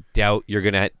 I doubt you're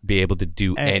gonna be able to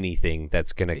do anything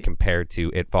that's gonna compare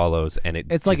to It Follows, and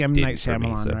it's like M. Night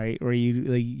Shyamalan, right? Where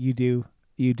you do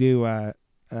I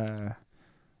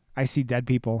See Dead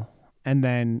People, and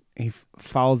then he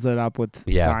follows it up with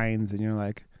Signs, and you're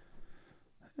like,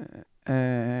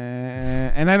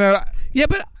 and I know. Yeah,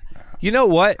 but you know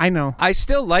what? I know. I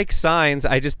still like Signs.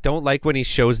 I just don't like when he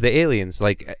shows the aliens.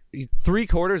 Like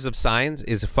 3/4 of Signs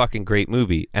is a fucking great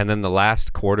movie, and then the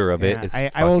last quarter of it is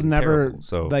I will never terrible.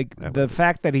 So like the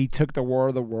fact that he took the War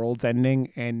of the Worlds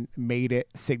ending and made it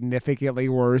significantly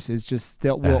worse is just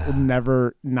still will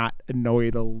never not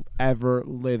annoy the ever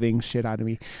living shit out of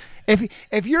me.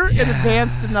 If you're an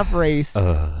advanced enough race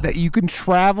that you can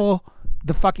travel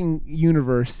the fucking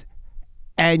universe,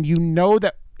 and you know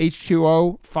that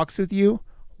H2O fucks with you,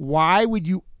 why would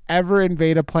you ever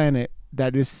invade a planet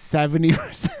that is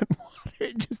 70% water?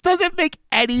 It just doesn't make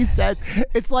any sense.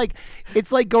 It's like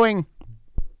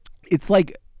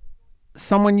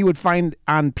someone you would find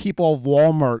on People of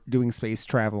Walmart doing space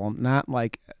travel, not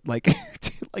like like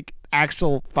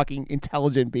actual fucking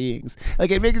intelligent beings.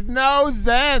 Like it makes no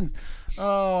sense.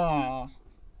 Oh.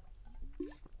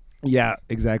 Yeah,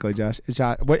 exactly, Josh.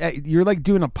 What you're like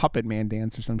doing a Puppet Man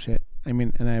dance or some shit. I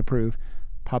mean, and I approve.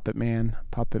 Puppet Man.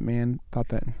 I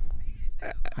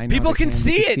know people can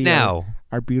see it now.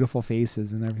 Our beautiful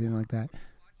faces and everything like that.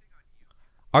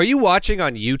 Are you watching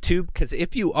on YouTube? Because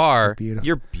if you are,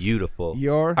 you're beautiful.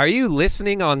 Are you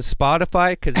listening on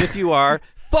Spotify? Because if you are,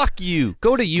 fuck you.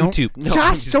 Go to YouTube. No,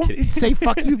 Josh, don't kidding. say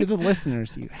fuck you to the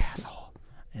listeners, you asshole.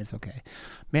 It's okay.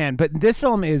 Man, but this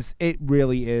film it's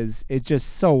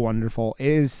just so wonderful. It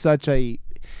is such a,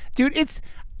 dude,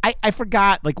 I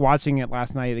forgot like watching it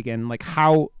last night again, like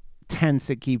how tense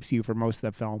it keeps you for most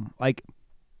of the film. Like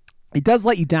it does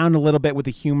let you down a little bit with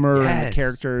the humor and the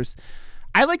characters.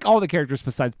 I like all the characters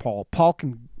besides Paul. Paul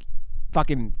can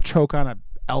fucking choke on an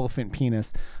elephant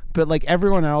penis, but like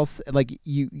everyone else, like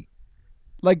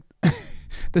like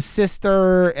the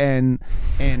sister and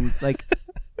like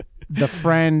the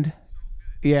friend.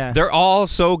 Yeah, they're all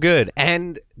so good,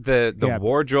 and the Yeah.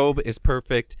 wardrobe is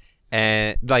perfect,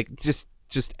 and like just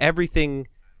everything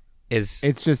is.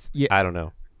 it's just I don't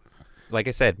know. Like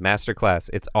I said, masterclass.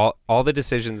 It's all the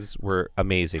decisions were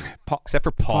amazing, Paul, except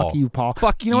for Paul. Fuck you, Paul.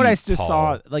 Fuck you know what I just Paul.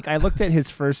 saw? Like I looked at his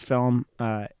first film.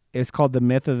 It's called The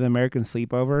Myth of the American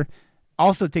Sleepover.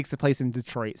 Also takes place in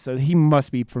Detroit, so he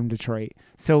must be from Detroit.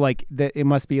 So like it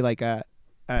must be like a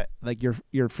like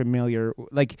you're familiar.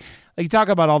 Like you talk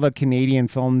about all the Canadian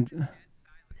film.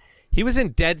 He was in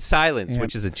Dead Silence, Yeah.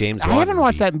 which is a James Wan I haven't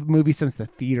watched movie. that movie since the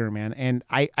theater, man. And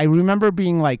I remember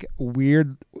being like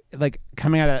weird, like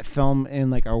coming out of that film in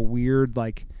like a weird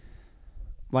like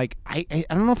I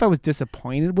don't know if I was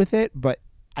disappointed with it, but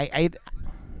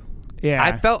yeah.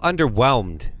 I felt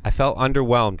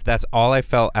underwhelmed. That's all I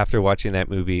felt after watching that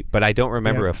movie, but I don't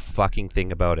remember Yeah. a fucking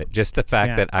thing about it. Just the fact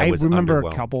Yeah, that I was remember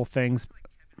underwhelmed. a couple things.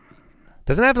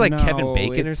 Doesn't it have like Kevin No,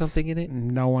 Bacon or it's something in it?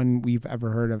 No one we've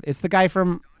ever heard of. It's the guy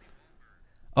from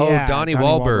Oh, yeah, Donnie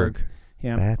Wahlberg.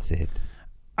 Yeah. That's it.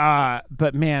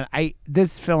 But man,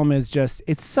 this film is just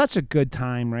it's such a good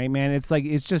time, right, man? It's like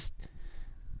it's just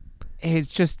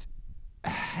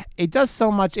it does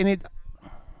so much and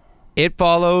It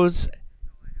follows.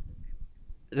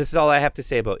 This is all I have to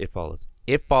say about It Follows.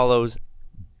 It Follows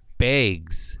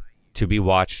begs to be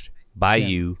watched by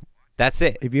you. That's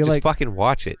it. If you just like- fucking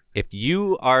watch it. If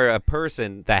you are a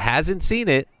person that hasn't seen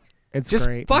it, it's just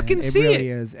great, fucking man. see it really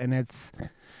is, and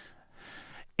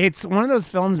it's one of those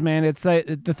films, man. It's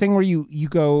like the thing where you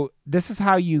go, this is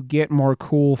how you get more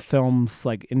cool films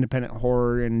like independent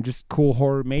horror and just cool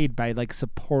horror made by like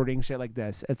supporting shit like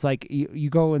this. It's like you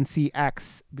go and see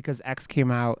X because X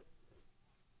came out.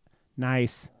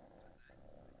 Nice.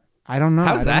 I don't know.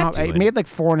 How's I don't that know. It doing? made like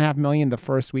 $4.5 million the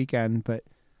first weekend, but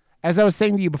as I was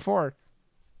saying to you before,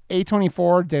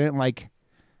 A24 didn't like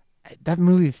that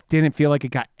movie didn't feel like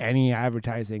it got any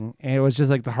advertising, and it was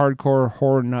just like the hardcore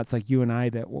horror nuts like you and I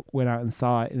that went out and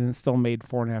saw it, and it still made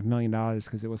 $4.5 million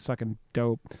because it was fucking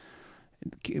dope.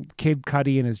 Kid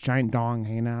Cudi and his giant dong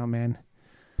hanging out, man.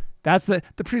 That's the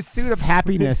pursuit of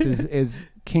happiness is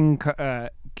Kid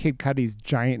Cudi's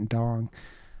giant dong.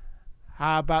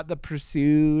 How about the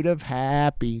pursuit of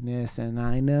happiness? And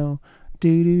I know,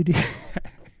 do.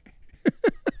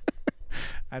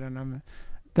 I don't know.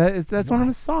 That's one of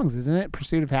his songs, isn't it?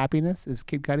 Pursuit of Happiness is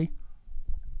Kid Cudi.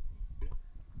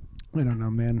 I don't know,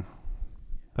 man.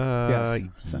 Yes.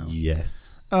 So.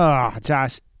 Yes. Oh,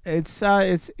 Josh,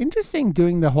 it's interesting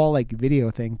doing the whole like video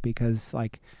thing because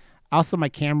like also my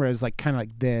camera is like kind of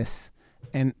like this,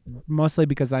 and mostly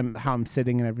because I'm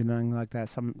sitting and everything like that.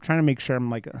 So I'm trying to make sure I'm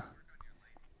like.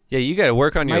 Yeah, you got to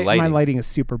work on your lighting. My lighting is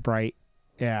super bright.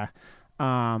 Yeah.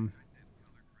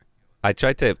 I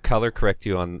tried to color correct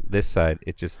you on this side.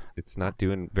 It's not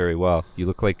doing very well. You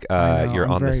look like I know, you're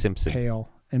I'm on The very Simpsons. Pale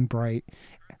and bright.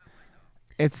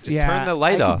 It's Just turn the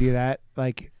light I off. could do that.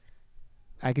 Like,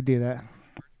 I could do that.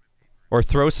 Or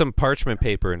throw some parchment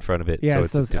paper in front of it Yeah, so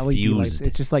it's it's those LED lights. diffused.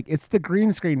 It's just like it's the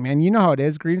green screen, man. You know how it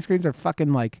is. Green screens are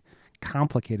fucking like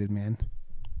complicated, man.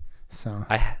 So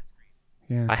I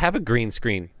yeah, have a green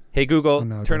screen. Hey Google, Oh,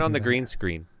 no, turn don't on do the that. green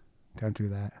screen. don't do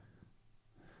that.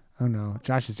 Oh no,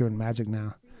 Josh is doing magic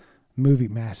now. Movie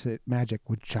magic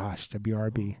with Josh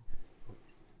WRB.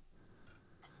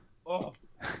 Oh,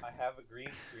 I have a green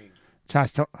screen.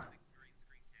 Josh, don't.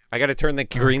 I got to turn the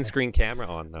green screen camera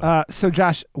on though. So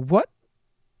Josh, what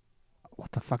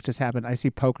the fuck just happened? I see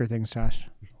poker things, Josh.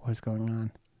 What is going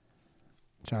on?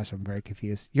 Josh, I'm very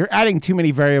confused. You're adding too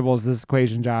many variables to this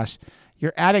equation, Josh.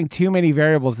 You're adding too many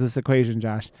variables to this equation,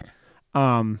 Josh.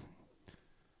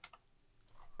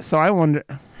 So I wonder.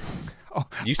 Oh,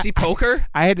 You see poker?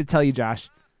 I had to tell you, Josh.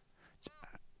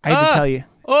 I had to tell you.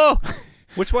 Oh,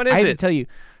 which one is I had to it? tell you.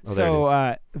 Oh, there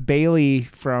it So Bailey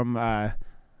from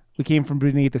We Came From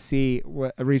Beneath the Sea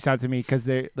reached out to me because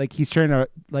they're like he's trying to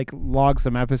like log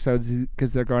some episodes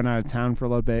because they're going out of town for a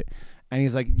little bit, and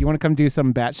he's like, "You want to come do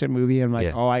some batshit movie?" I'm like,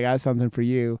 Yeah. "Oh, I got something for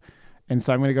you," and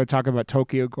so I'm gonna go talk about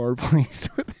Tokyo Gore Police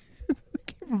with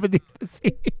Came From Beneath the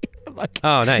Sea. I'm like,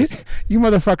 Oh, nice. you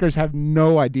motherfuckers have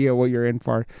no idea what you're in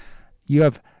for. You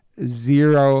have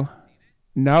zero.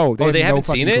 No, Oh, have they no haven't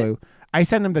seen fucking it? clue. I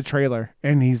sent him the trailer,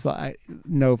 and he's like,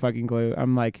 "No fucking clue."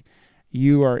 I'm like,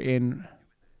 "You are in.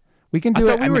 We can do I it.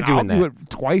 thought we were I'll doing do that. it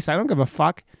twice. I don't give a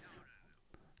fuck.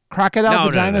 Crocodile No,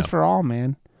 no, vaginas no. for all,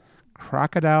 man.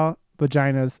 Crocodile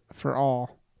vaginas for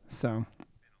all. So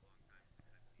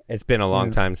It's been a long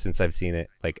Yeah. time since I've seen it.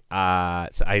 Like,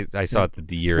 so I saw it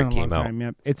the year it's it been a long came out. time,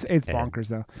 yep. It's And- bonkers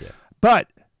though. yeah. But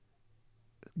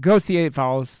go see It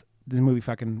Follows. This movie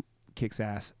fucking kicks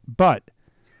ass. But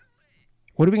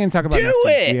what are we going to talk about next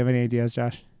week? Do you have any ideas,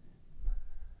 Josh?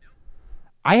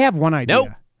 I have one idea. Nope.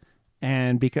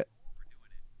 And because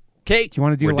Okay, do you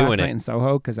want to do we're Last doing Night it. in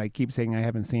Soho? Because I keep saying I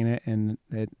haven't seen it, and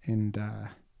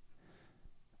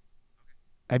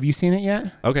have you seen it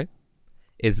yet? Okay.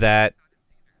 Is that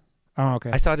Oh,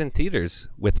 okay. I saw it in theaters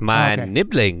with my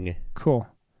nibbling. Cool.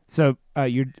 So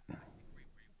you're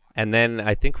And then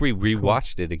I think we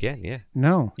rewatched it again. Yeah.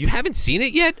 no. You haven't seen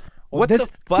it yet? Well, What this-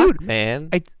 the fuck, dude, man?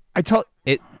 I told.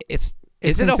 Is it a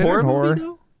considered horror horror. movie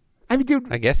though? I mean,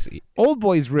 dude, I guess. Old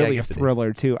Boy's I really a guess it is.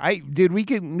 thriller too. Dude, we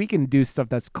can do stuff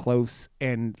that's close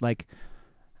and like.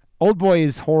 Old Boy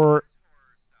is horror.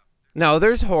 No,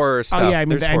 there's horror stuff. Oh yeah, I mean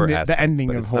there's horror aspects, the ending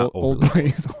but of it's not Old overly Boy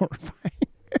is horrifying.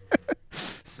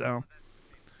 So.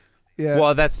 Yeah.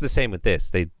 Well, that's the same with this.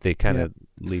 They kind of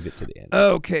leave it to the end.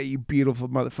 Okay, you beautiful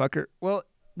motherfucker. Well,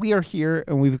 we are here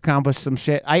and we've accomplished some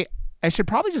shit. I should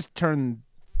probably just turn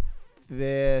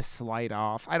this light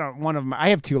off. I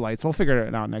have 2 lights. We'll figure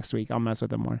it out next week. I'll mess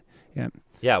with them more. Yeah.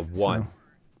 Yeah, one.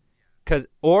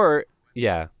 So,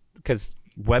 Because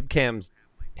webcams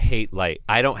hate light.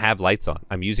 I don't have lights on.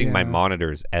 I'm using my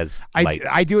monitors as lights.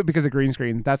 I do it because of green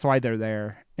screen. That's why they're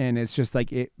there. And it's just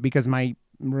like because my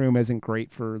room isn't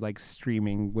great for like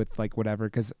streaming with like whatever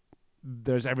because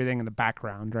there's everything in the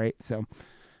background, right? So,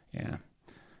 yeah.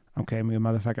 Okay, me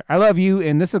motherfucker. I love you,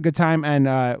 and this is a good time. And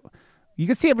you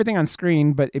can see everything on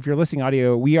screen, but if you're listening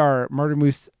audio, we are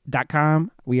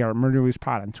murdermoose.com. We are Murder Moose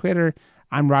Pod on Twitter.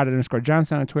 I'm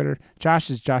Rod_Johnson on Twitter. Josh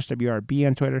is Josh WRB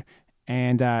on Twitter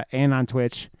and on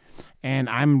Twitch. And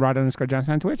I'm Rod_Johnson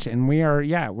on Twitch. And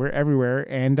we're everywhere.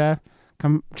 And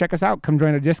come check us out. Come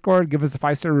join our Discord. Give us a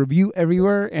 5-star review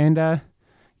everywhere. And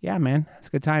yeah, man, it's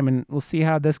a good time. And we'll see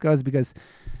how this goes because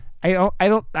I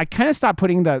kind of stopped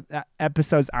putting the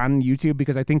episodes on YouTube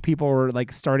because I think people were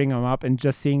like starting them up and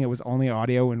just seeing it was only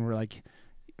audio and were like,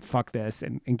 fuck this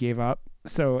and gave up.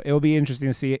 So it'll be interesting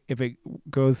to see if it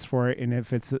goes for it and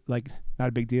if it's like not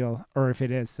a big deal or if it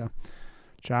is. So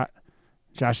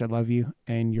Josh, I love you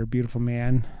and you're a beautiful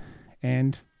man.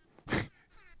 And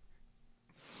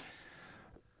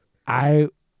I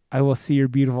will see your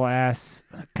beautiful ass.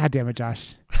 God damn it,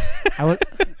 Josh.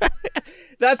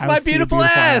 That's my beautiful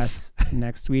ass.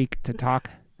 Next week to talk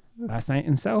Last Night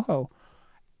in Soho.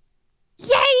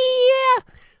 Yeah!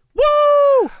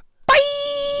 Woo! Bye!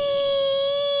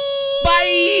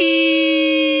 Bye!